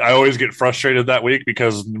 I always get frustrated that week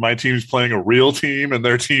because my team's playing a real team and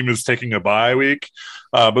their team is taking a bye week.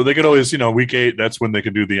 But they could always, week 8, that's when they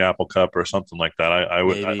could do the Apple Cup or something like that. I'm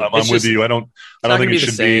with you. I don't think it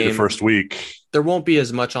should be the first week. There won't be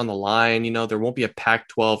as much on the line. There won't be a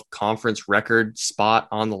Pac-12 conference record spot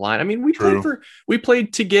on the line. I mean, we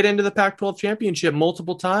played to get into the Pac-12 championship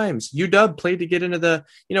multiple times. UW played to get into the,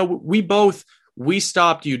 we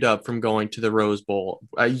stopped UW from going to the Rose Bowl.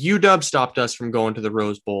 UW stopped us from going to the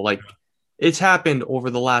Rose Bowl. Like, it's happened over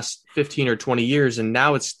the last 15 or 20 years. And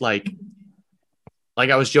now it's like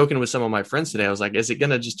I was joking with some of my friends today. I was like, is it going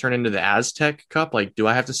to just turn into the Aztec Cup? Like, do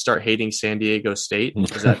I have to start hating San Diego State?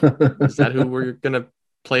 Is that who we're going to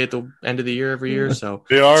play at the end of the year every year? So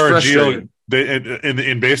they are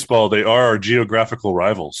in baseball. They are our geographical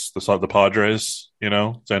rivals. The Padres,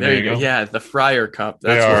 San Diego. Yeah, the Friar Cup.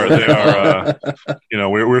 They are.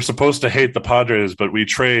 We're supposed to hate the Padres, but we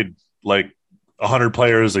trade like 100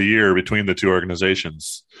 players a year between the two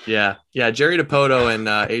organizations. Yeah. Jerry DiPoto and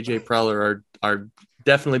AJ Preller are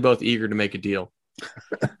definitely both eager to make a deal.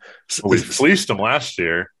 We fleeced them last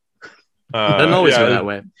year. Doesn't always go that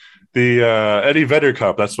way. The Eddie Vedder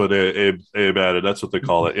Cup, that's what Abe added. That's what they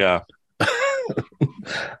call it, yeah.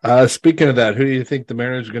 Speaking of that, who do you think the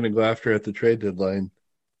Mariners are going to go after at the trade deadline?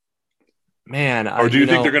 Man, or do you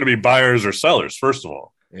think they're going to be buyers or sellers, first of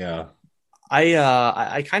all? Yeah.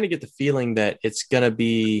 I kind of get the feeling that it's going to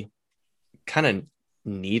be kind of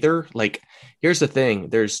neither. Like, here's the thing.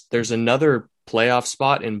 There's another playoff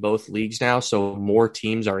spot in both leagues now, so more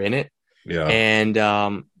teams are in it. Yeah.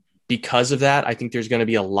 And because of that, I think there's going to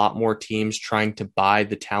be a lot more teams trying to buy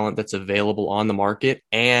the talent that's available on the market.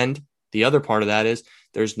 And the other part of that is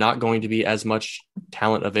there's not going to be as much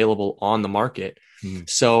talent available on the market.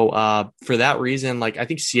 So for that reason, I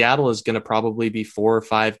think Seattle is going to probably be 4 or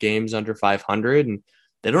 5 games under 500, and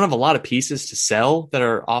they don't have a lot of pieces to sell that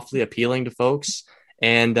are awfully appealing to folks.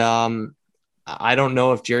 And I don't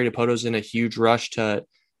know if Jerry DiPoto's in a huge rush to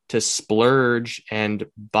splurge and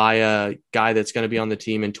buy a guy that's going to be on the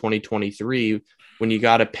team in 2023 when you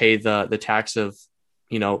got to pay the tax of,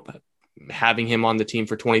 having him on the team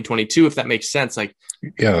for 2022, if that makes sense.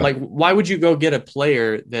 Why would you go get a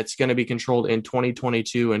player that's going to be controlled in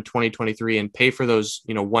 2022 and 2023 and pay for those,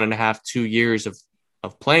 1.5, 2 years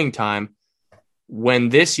of playing time when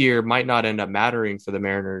this year might not end up mattering for the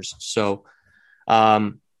Mariners? So,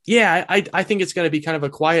 I think it's going to be kind of a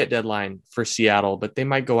quiet deadline for Seattle, but they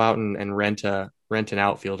might go out and rent an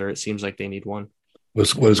outfielder. It seems like they need one.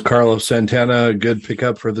 Was Carlos Santana a good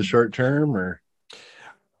pickup for the short term, or?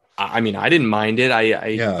 I mean, I didn't mind it.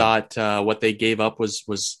 I thought what they gave up was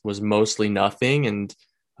mostly nothing. And,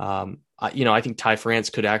 I think Ty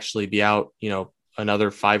France could actually be out,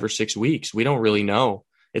 another 5 or 6 weeks. We don't really know.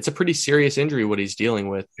 It's a pretty serious injury, what he's dealing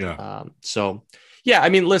with. Yeah. I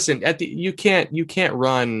mean, listen, you can't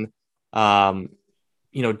run, Dylan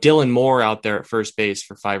Moore out there at first base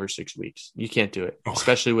for 5 or 6 weeks. You can't do it,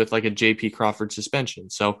 especially with like a JP Crawford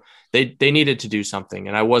suspension. So they needed to do something,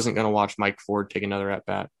 and I wasn't going to watch Mike Ford take another at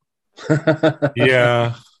bat.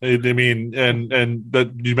 Yeah. I mean, and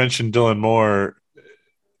that you mentioned Dylan Moore.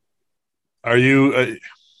 Are you,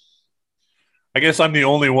 I guess I'm the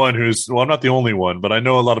only one I'm not the only one, but I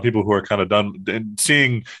know a lot of people who are kind of done and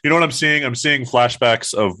seeing, what I'm seeing? I'm seeing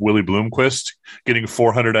flashbacks of Willie Bloomquist getting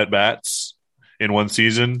 400 at bats in one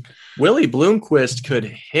season. Willie Bloomquist could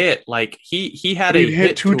hit he had a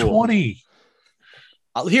hit 220.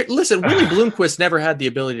 Listen, Willie Bloomquist never had the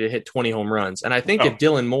ability to hit 20 home runs. And I think if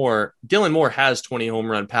Dylan Moore has 20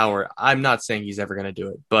 home run power, I'm not saying he's ever going to do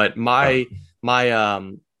it. But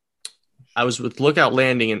I was with Lookout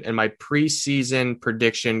Landing, and my preseason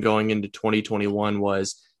prediction going into 2021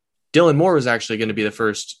 was Dylan Moore was actually going to be the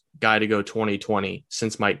first guy to go 2020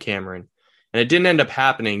 since Mike Cameron. And it didn't end up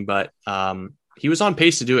happening, but he was on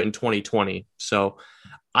pace to do it in 2020. So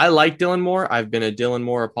I like Dylan Moore. I've been a Dylan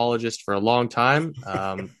Moore apologist for a long time.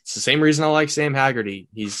 It's the same reason I like Sam Haggerty.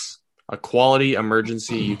 He's a quality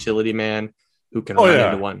emergency utility man who can run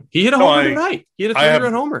into one. He hit a homer tonight. He hit a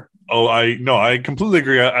 3-run homer. I completely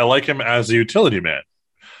agree. I like him as a utility man.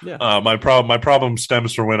 Yeah. My problem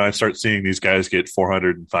stems from when I start seeing these guys get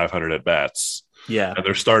 400 and 500 at bats. Yeah. And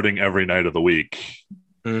they're starting every night of the week.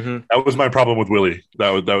 Mm-hmm. That was my problem with Willie.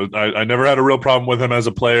 I never had a real problem with him as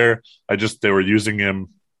a player. They were using him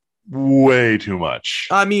way too much.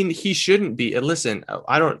 I mean, he shouldn't be. And listen,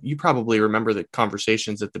 you probably remember the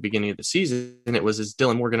conversations at the beginning of the season. And it was,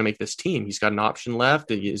 Dylan, we're going to make this team. He's got an option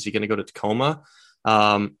left. Is he going to go to Tacoma?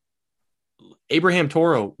 Abraham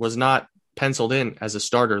Toro was not penciled in as a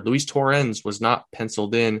starter. Luis Torrens was not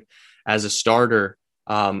penciled in as a starter.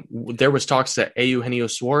 There was talks that Eugenio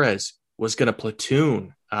Suarez was going to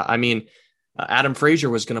platoon. Adam Frazier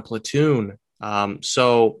was going to platoon.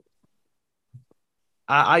 So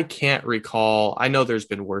I can't recall. I know there's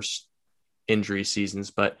been worse injury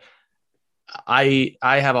seasons, but I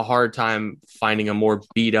have a hard time finding a more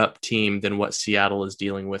beat up team than what Seattle is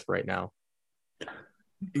dealing with right now.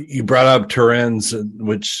 You brought up Torrens,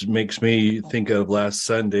 which makes me think of last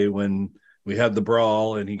Sunday when we had the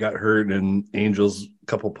brawl and he got hurt, and Angels, a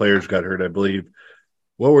couple players got hurt, I believe.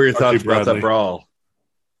 What were your thoughts about that brawl?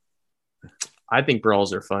 I think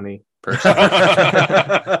brawls are funny, personally.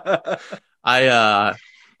 I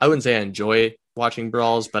wouldn't say I enjoy watching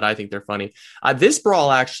brawls, but I think they're funny. This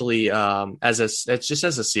brawl actually, as a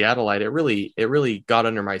Seattleite, it really got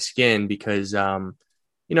under my skin because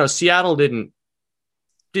Seattle didn't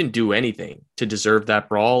do anything to deserve that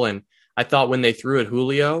brawl, and I thought when they threw at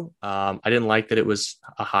Julio, I didn't like that it was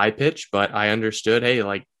a high pitch, but I understood, hey,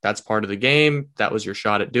 like that's part of the game. That was your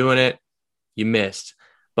shot at doing it. You missed.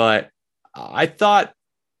 But I thought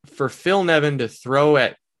for Phil Nevin to throw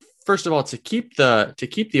at, first of all, to keep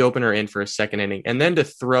the opener in for a second inning, and then to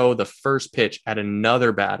throw the first pitch at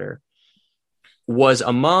another batter was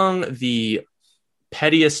among the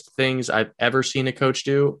pettiest things I've ever seen a coach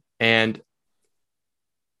do. And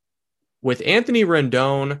with Anthony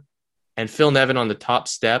Rendon and Phil Nevin on the top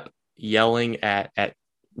step yelling at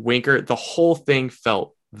Winker, the whole thing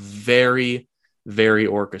felt very, very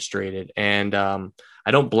orchestrated. And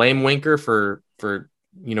I don't blame Winker for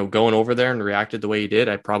going over there and reacted the way he did.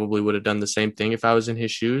 I probably would have done the same thing if I was in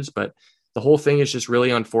his shoes, but the whole thing is just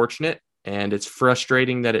really unfortunate. And it's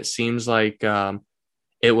frustrating that it seems like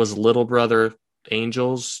it was little brother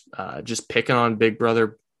Angels just picking on big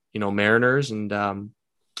brother, Mariners. And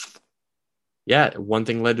one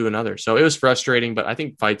thing led to another. So it was frustrating, but I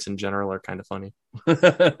think fights in general are kind of funny.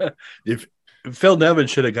 If Phil Nevin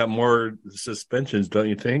should have got more suspensions, don't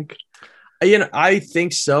you think? I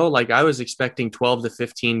think so. Like I was expecting 12 to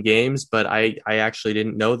 15 games, but I actually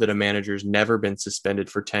didn't know that a manager's never been suspended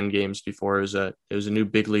for 10 games before. It was a new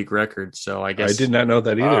big league record. So I guess I did not know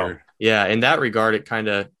that either. Wow. Yeah. In that regard, it kind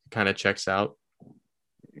of checks out.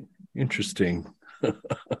 Interesting.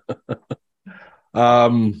 I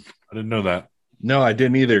didn't know that. No, I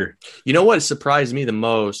didn't either. You know what surprised me the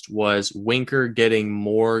most was Winker getting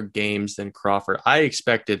more games than Crawford. I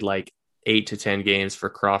expected like 8 to 10 games for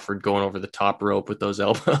Crawford going over the top rope with those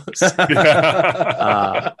elbows.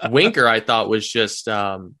 Winker, I thought, was just,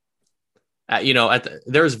 there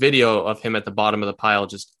was video of him at the bottom of the pile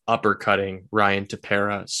just uppercutting Ryan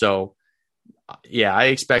Tepera. So, yeah, I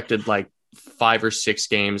expected like 5 or 6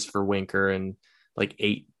 games for Winker and like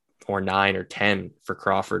 8 or 9 or 10 for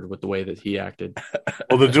Crawford with the way that he acted.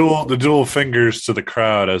 Well, the dual fingers to the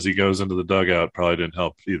crowd as he goes into the dugout probably didn't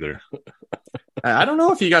help either. I don't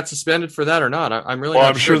know if he got suspended for that or not. I'm really. Well,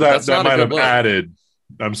 not I'm sure that might have look. added.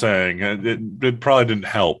 I'm saying it probably didn't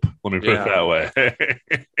help. Let me put it that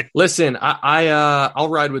way. Listen, I'll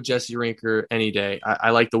ride with Jesse Rinker any day.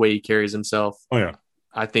 I like the way he carries himself. Oh yeah,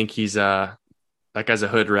 I think he's that guy's a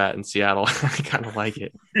hood rat in Seattle. I kind of like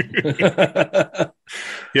it.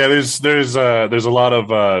 Yeah, there's a lot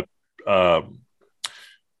of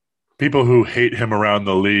people who hate him around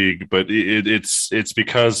the league, but it's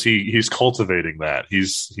because he's cultivating that.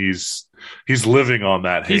 He's living on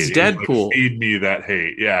that hate. He's Deadpool. He's like, feed me that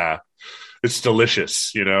hate. Yeah, it's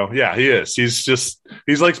delicious. Yeah, he is.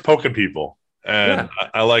 He likes poking people, and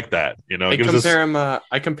I like that. I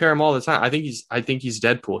compare him all the time. I think he's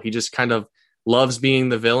Deadpool. He just kind of loves being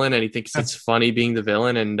the villain, and he thinks it's funny being the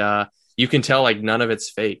villain, and you can tell like none of it's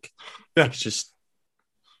fake. Yeah, it's just.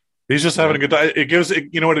 He's just having a good time. It gives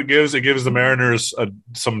the Mariners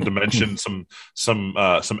some dimension, some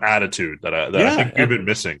attitude that I think you've been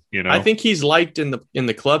missing. I think he's liked in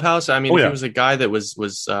the clubhouse. I mean, if he was a guy that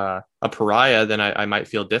was a pariah, then I might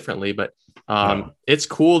feel differently. But it's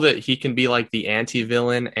cool that he can be like the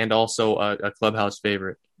anti-villain and also a clubhouse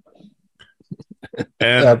favorite.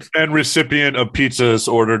 And recipient of pizzas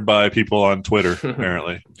ordered by people on Twitter,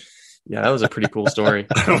 apparently. Yeah, that was a pretty cool story.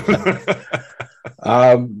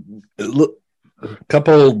 Look, a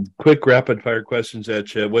couple quick rapid fire questions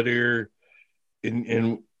at you. What are your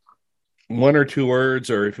in one or two words,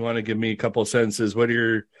 or if you want to give me a couple of sentences, what are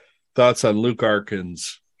your thoughts on Luke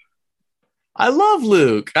Arkins? I love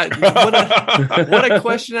Luke. What a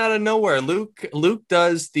question out of nowhere. Luke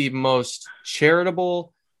does the most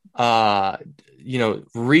charitable,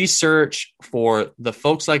 research for the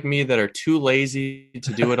folks like me that are too lazy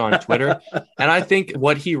to do it on Twitter. And I think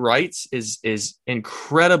what he writes is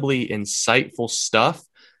incredibly insightful stuff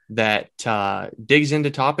that digs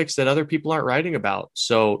into topics that other people aren't writing about.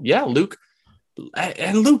 So yeah, Luke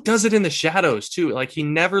does it in the shadows too. Like, he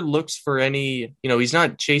never looks for any, he's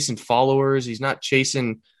not chasing followers. He's not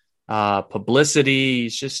chasing publicity.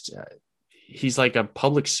 He's like a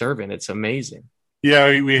public servant. It's amazing.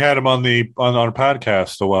 Yeah, we had him on our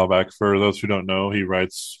podcast a while back. For those who don't know, he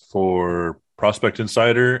writes for Prospect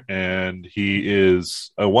Insider, and he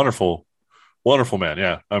is a wonderful, wonderful man.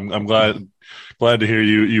 Yeah, I'm glad to hear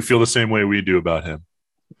you feel the same way we do about him.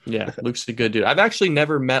 Yeah, Luke's a good dude. I've actually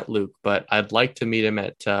never met Luke, but I'd like to meet him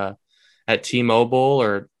at T-Mobile,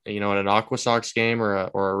 or at an Aqua Sox game or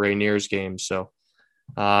a Rainiers game. So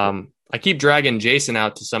I keep dragging Jason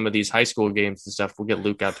out to some of these high school games and stuff. We'll get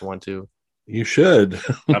Luke out to one too. You should.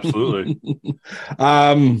 Absolutely.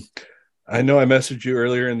 I know I messaged you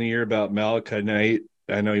earlier in the year about Malachi Knight.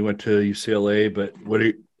 I know he went to UCLA, but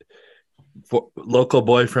local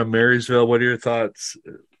boy from Marysville, what are your thoughts?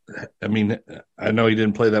 I mean, I know he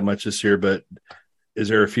didn't play that much this year, but is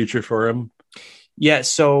there a future for him? Yeah,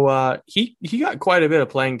 so he got quite a bit of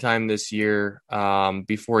playing time this year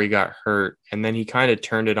before he got hurt, and then he kind of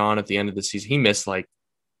turned it on at the end of the season. He missed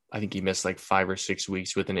I think he missed 5 or 6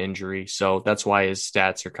 weeks with an injury, so that's why his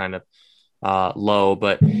stats are kind of low.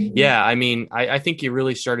 But yeah, I mean, I think he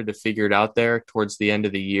really started to figure it out there towards the end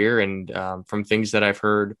of the year, and from things that I've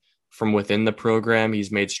heard from within the program,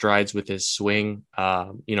 he's made strides with his swing,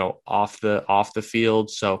 off the field.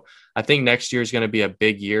 So I think next year is going to be a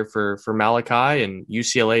big year for Malachi, and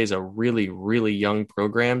UCLA is a really, really young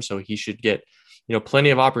program. So he should get, plenty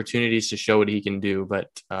of opportunities to show what he can do, but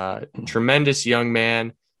tremendous young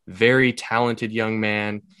man, very talented young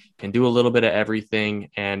man, can do a little bit of everything.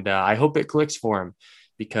 And I hope it clicks for him,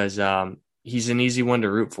 because he's an easy one to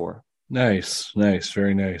root for. Nice.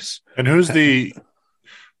 Very nice. And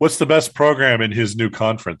what's the best program in his new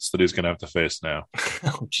conference that he's going to have to face now?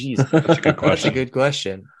 Oh, geez. That's a good question. That's a good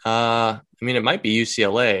question. It might be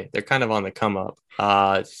UCLA. They're kind of on the come up.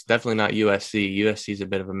 It's definitely not USC. USC is a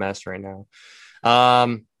bit of a mess right now.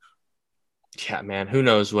 Yeah, man, who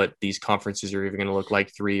knows what these conferences are even going to look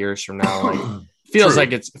like 3 years from now? Feels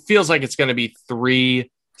like it's going to be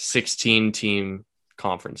 3 16-team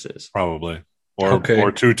conferences, probably, or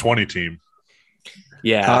 2 20-team.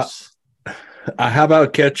 Yeah. How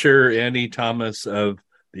about catcher Andy Thomas of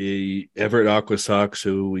the Everett Aqua Sox,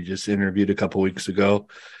 who we just interviewed a couple weeks ago?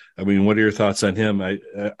 I mean, what are your thoughts on him? I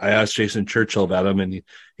asked Jason Churchill about him, and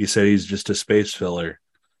he said he's just a space filler.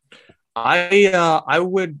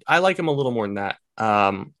 I like him a little more than that.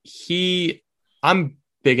 I'm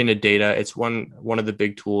big into data. It's one of the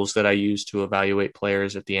big tools that I use to evaluate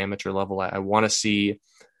players at the amateur level. I want to see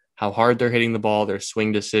how hard they're hitting the ball, their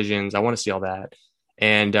swing decisions. I want to see all that.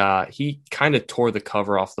 And he kind of tore the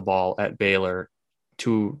cover off the ball at Baylor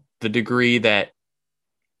to the degree that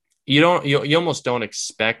you almost don't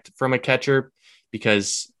expect from a catcher,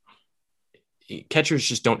 because catchers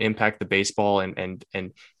just don't impact the baseball and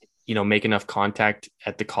make enough contact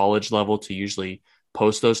at the college level to usually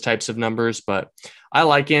post those types of numbers. But I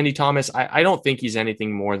like Andy Thomas. I don't think he's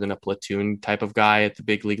anything more than a platoon type of guy at the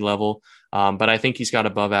big league level. But I think he's got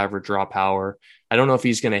above average raw power. I don't know if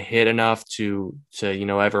he's going to hit enough to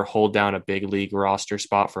ever hold down a big league roster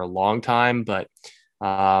spot for a long time. But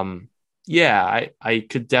I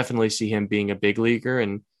could definitely see him being a big leaguer,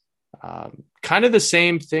 and kind of the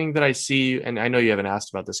same thing that I see. And I know you haven't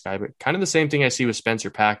asked about this guy, but kind of the same thing I see with Spencer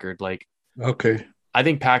Packard. I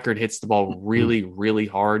think Packard hits the ball really, really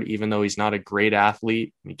hard, even though he's not a great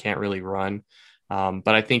athlete. He can't really run. But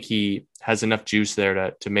I think he has enough juice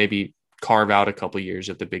there to maybe carve out a couple years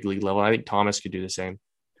at the big league level. I think Thomas could do the same.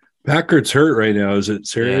 Packard's hurt right now. Is it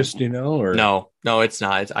serious? Yeah. Do you know? Or no, it's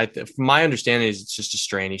not. From my understanding is it's just a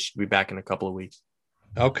strain. He should be back in a couple of weeks.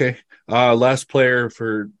 Okay. Last player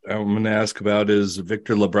I'm going to ask about is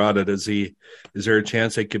Victor Labrada. Is there a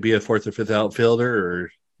chance it could be a 4th or 5th outfielder?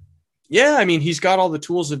 Or? Yeah, I mean, he's got all the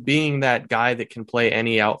tools of being that guy that can play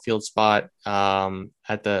any outfield spot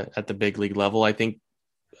at the big league level. I think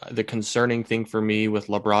the concerning thing for me with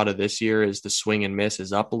Labrada this year is the swing and miss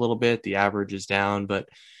is up a little bit. The average is down, but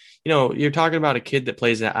you're talking about a kid that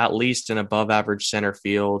plays at least an above average center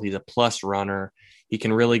field. He's a plus runner. He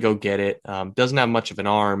can really go get it. Doesn't have much of an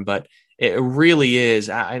arm, but It really is.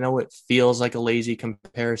 I know it feels like a lazy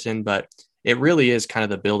comparison, but it really is kind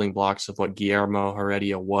of the building blocks of what Guillermo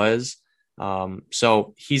Heredia was.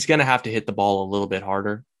 So he's going to have to hit the ball a little bit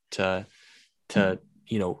harder to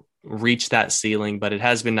reach that ceiling, but it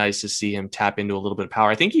has been nice to see him tap into a little bit of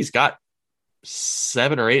power. I think he's got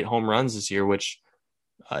 7 or 8 home runs this year, which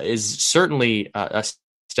is certainly a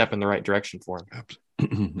step in the right direction for him.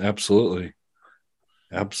 Absolutely.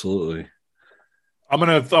 I'm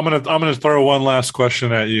gonna throw one last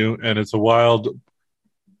question at you, and it's a wild.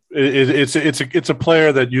 It's a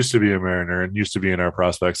player that used to be a Mariner and used to be in our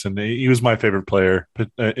prospects, and he was my favorite player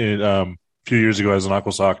a few years ago as an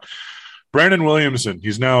Aquasoc. Brandon Williamson.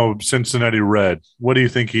 He's now Cincinnati Red. What do you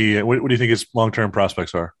think what do you think his long-term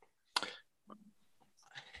prospects are?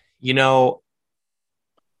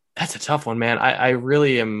 That's a tough one, man. I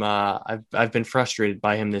really am. I've been frustrated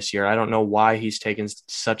by him this year. I don't know why he's taken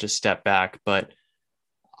such a step back, but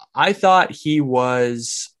I thought he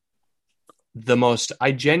was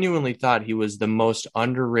I genuinely thought he was the most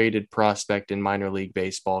underrated prospect in minor league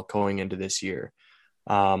baseball going into this year.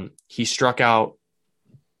 He struck out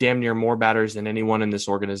damn near more batters than anyone in this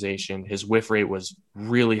organization. His whiff rate was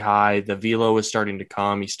really high. The velo was starting to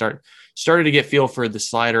come. He started to get feel for the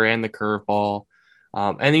slider and the curveball.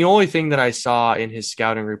 And the only thing that I saw in his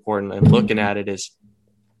scouting report and looking at it is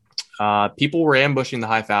people were ambushing the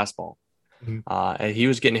high fastball. And he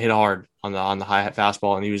was getting hit hard on the high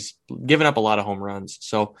fastball, and he was giving up a lot of home runs.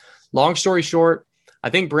 So long story short, I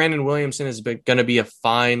think Brandon Williamson is going to be a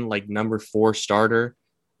fine, number 4 starter.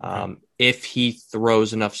 If he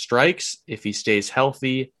throws enough strikes, if he stays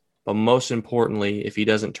healthy, but most importantly, if he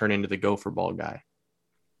doesn't turn into the gopher ball guy.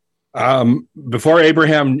 Before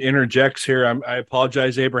Abraham interjects here, I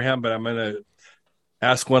apologize, Abraham, but I'm going to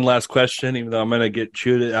ask one last question, even though I'm going to get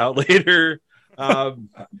chewed out later.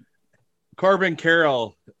 Corbin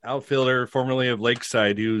Carroll, outfielder formerly of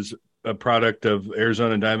Lakeside, who's a product of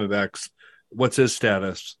Arizona Diamondbacks. What's his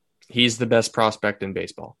status? He's the best prospect in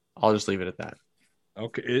baseball. I'll just leave it at that.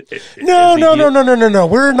 Okay. No.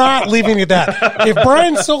 We're not leaving it at that. If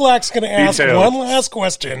Brian Solak's going to ask one last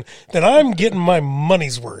question, then I'm getting my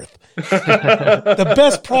money's worth. The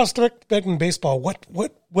best prospect in baseball.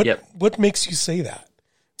 What makes you say that?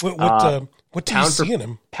 What do you see in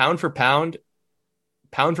him? Pound for pound,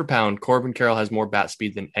 Corbin Carroll has more bat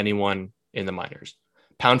speed than anyone in the minors.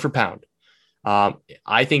 Pound for pound.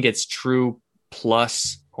 I think it's true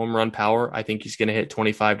plus home run power. I think he's going to hit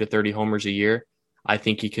 25 to 30 homers a year. I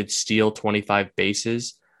think he could steal 25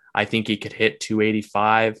 bases. I think he could hit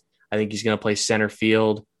 285. I think he's going to play center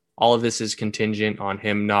field. All of this is contingent on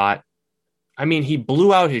him he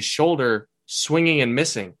blew out his shoulder swinging and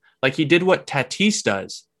missing. Like he did what Tatis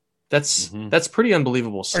does. That's pretty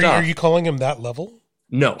unbelievable stuff. Are you calling him that level?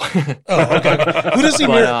 No. Oh, okay. Who does he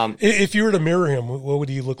mirror? If you were to mirror him, what would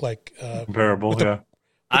he look like? Comparable, yeah.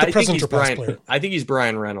 I think he's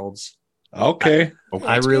Brian Reynolds. Okay.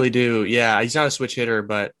 I really do. Yeah, he's not a switch hitter,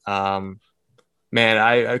 but Corbin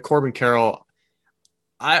Carroll,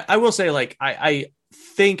 I will say, I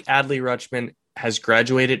think Adley Rutschman has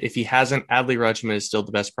graduated. If he hasn't, Adley Rutschman is still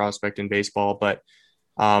the best prospect in baseball, but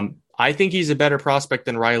I think he's a better prospect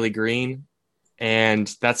than Riley Green, and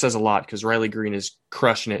that says a lot because Riley Green is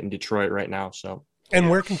crushing it in Detroit right now. So, and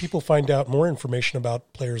where can people find out more information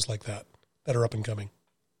about players like that are up and coming?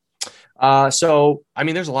 There's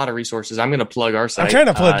a lot of resources. I'm going to plug our site. I'm trying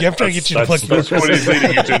to plug you. I'm trying to get you to plug yours. That's what he's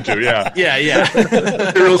leading you into, yeah.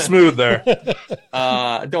 Yeah. You're real smooth there.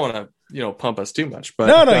 I don't want to, pump us too much, but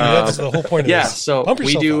no, that's the whole point of this. So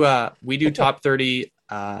we do top 30.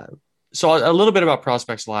 So a little bit about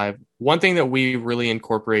Prospects Live. One thing that we really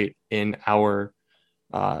incorporate in our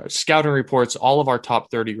scouting reports, all of our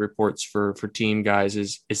top 30 reports for team guys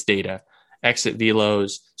is data, exit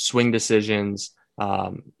velos, swing decisions,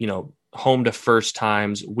 home to first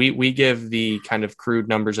times. We give the kind of crude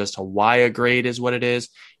numbers as to why a grade is what it is,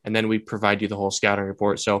 and then we provide you the whole scouting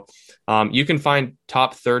report. So you can find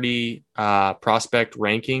top 30 prospect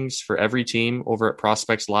rankings for every team over at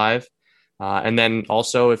Prospects Live. And then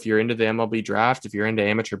also, if you're into the MLB draft, if you're into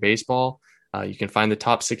amateur baseball, you can find the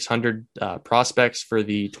top 600 prospects for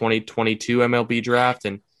the 2022 MLB draft.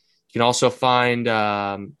 And you can also find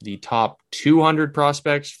the top 200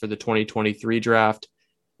 prospects for the 2023 draft.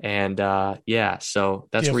 And so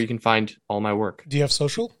that's where you can find all my work. Do you have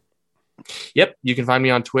social? Yep. You can find me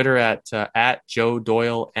on Twitter at Joe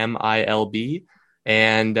Doyle MILB.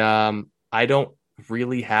 And I don't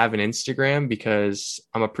really have an Instagram because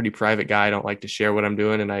I'm a pretty private guy. I don't like to share what I'm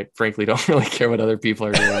doing, and I frankly don't really care what other people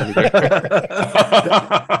are doing.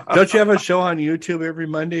 Don't you have a show on YouTube every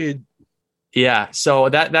Monday? Yeah, so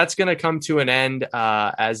that's going to come to an end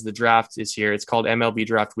as the draft is here. It's called MLB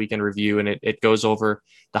Draft Weekend Review, and it goes over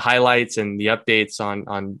the highlights and the updates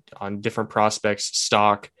on different prospects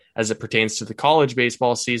stock as it pertains to the college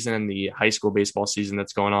baseball season and the high school baseball season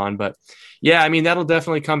that's going on. But yeah, I mean, that'll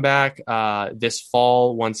definitely come back this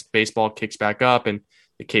fall once baseball kicks back up and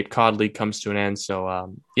the Cape Cod League comes to an end.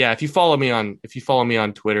 So yeah, if you follow me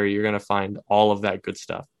on Twitter, you're going to find all of that good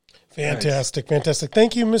stuff. Fantastic, fantastic.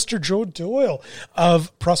 Thank you, Mr. Joe Doyle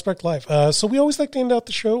of Prospect Life. So we always like to end out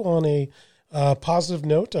the show on a positive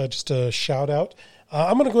note, just a shout out.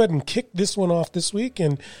 I'm going to go ahead and kick this one off this week,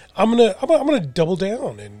 and I'm going to double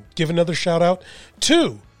down and give another shout out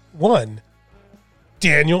to one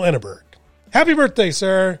Daniel Enneberg. Happy birthday,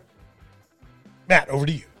 sir. Matt, over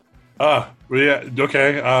to you. Yeah,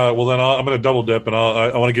 okay. Well, then I'm going to double dip, and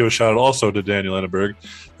I want to give a shout out also to Daniel Enneberg,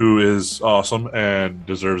 who is awesome and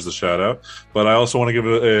deserves the shout out. But I also want to give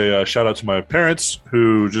a shout out to my parents,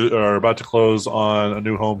 who are about to close on a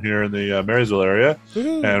new home here in the Marysville area,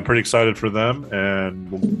 and I'm pretty excited for them.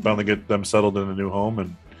 And we'll finally get them settled in a new home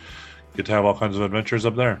and get to have all kinds of adventures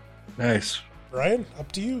up there. Nice. Brian,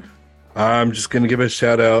 up to you. I'm just going to give a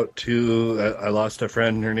shout out to, I lost a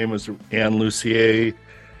friend. Her name was Anne Lucier.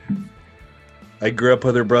 I grew up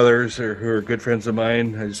with her brothers who are good friends of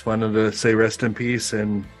mine. I just wanted to say rest in peace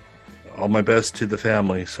and all my best to the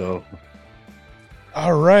family. So,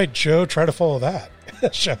 all right, Joe, try to follow that.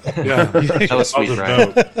 Yeah, that was sweet,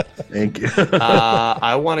 Brian. Thank you.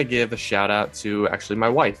 I want to give a shout out to actually my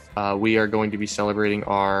wife. We are going to be celebrating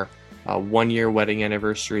our 1-year wedding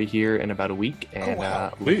anniversary here in about a week, and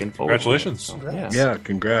looking forward. Congratulations! To it. Congrats. Yeah,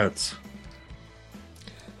 congrats.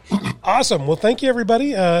 Awesome. Well, thank you,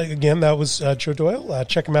 everybody. Again, that was Joe Doyle.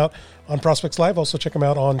 Check him out on Prospects Live. Also, check him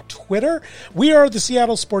out on Twitter. We are the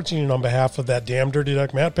Seattle Sports Union on behalf of that damn Dirty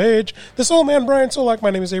Duck Matt Page. The Soul Man, Brian Solak. My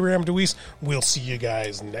name is Abraham DeWeese. We'll see you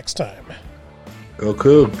guys next time. Go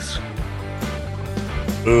Cougs.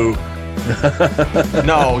 Boo.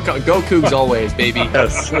 No, go Cougs always, baby.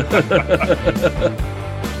 Yes.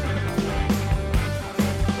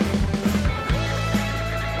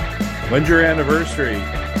 When's your anniversary?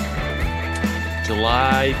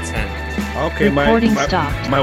 July 10th. Okay, Recording stopped. my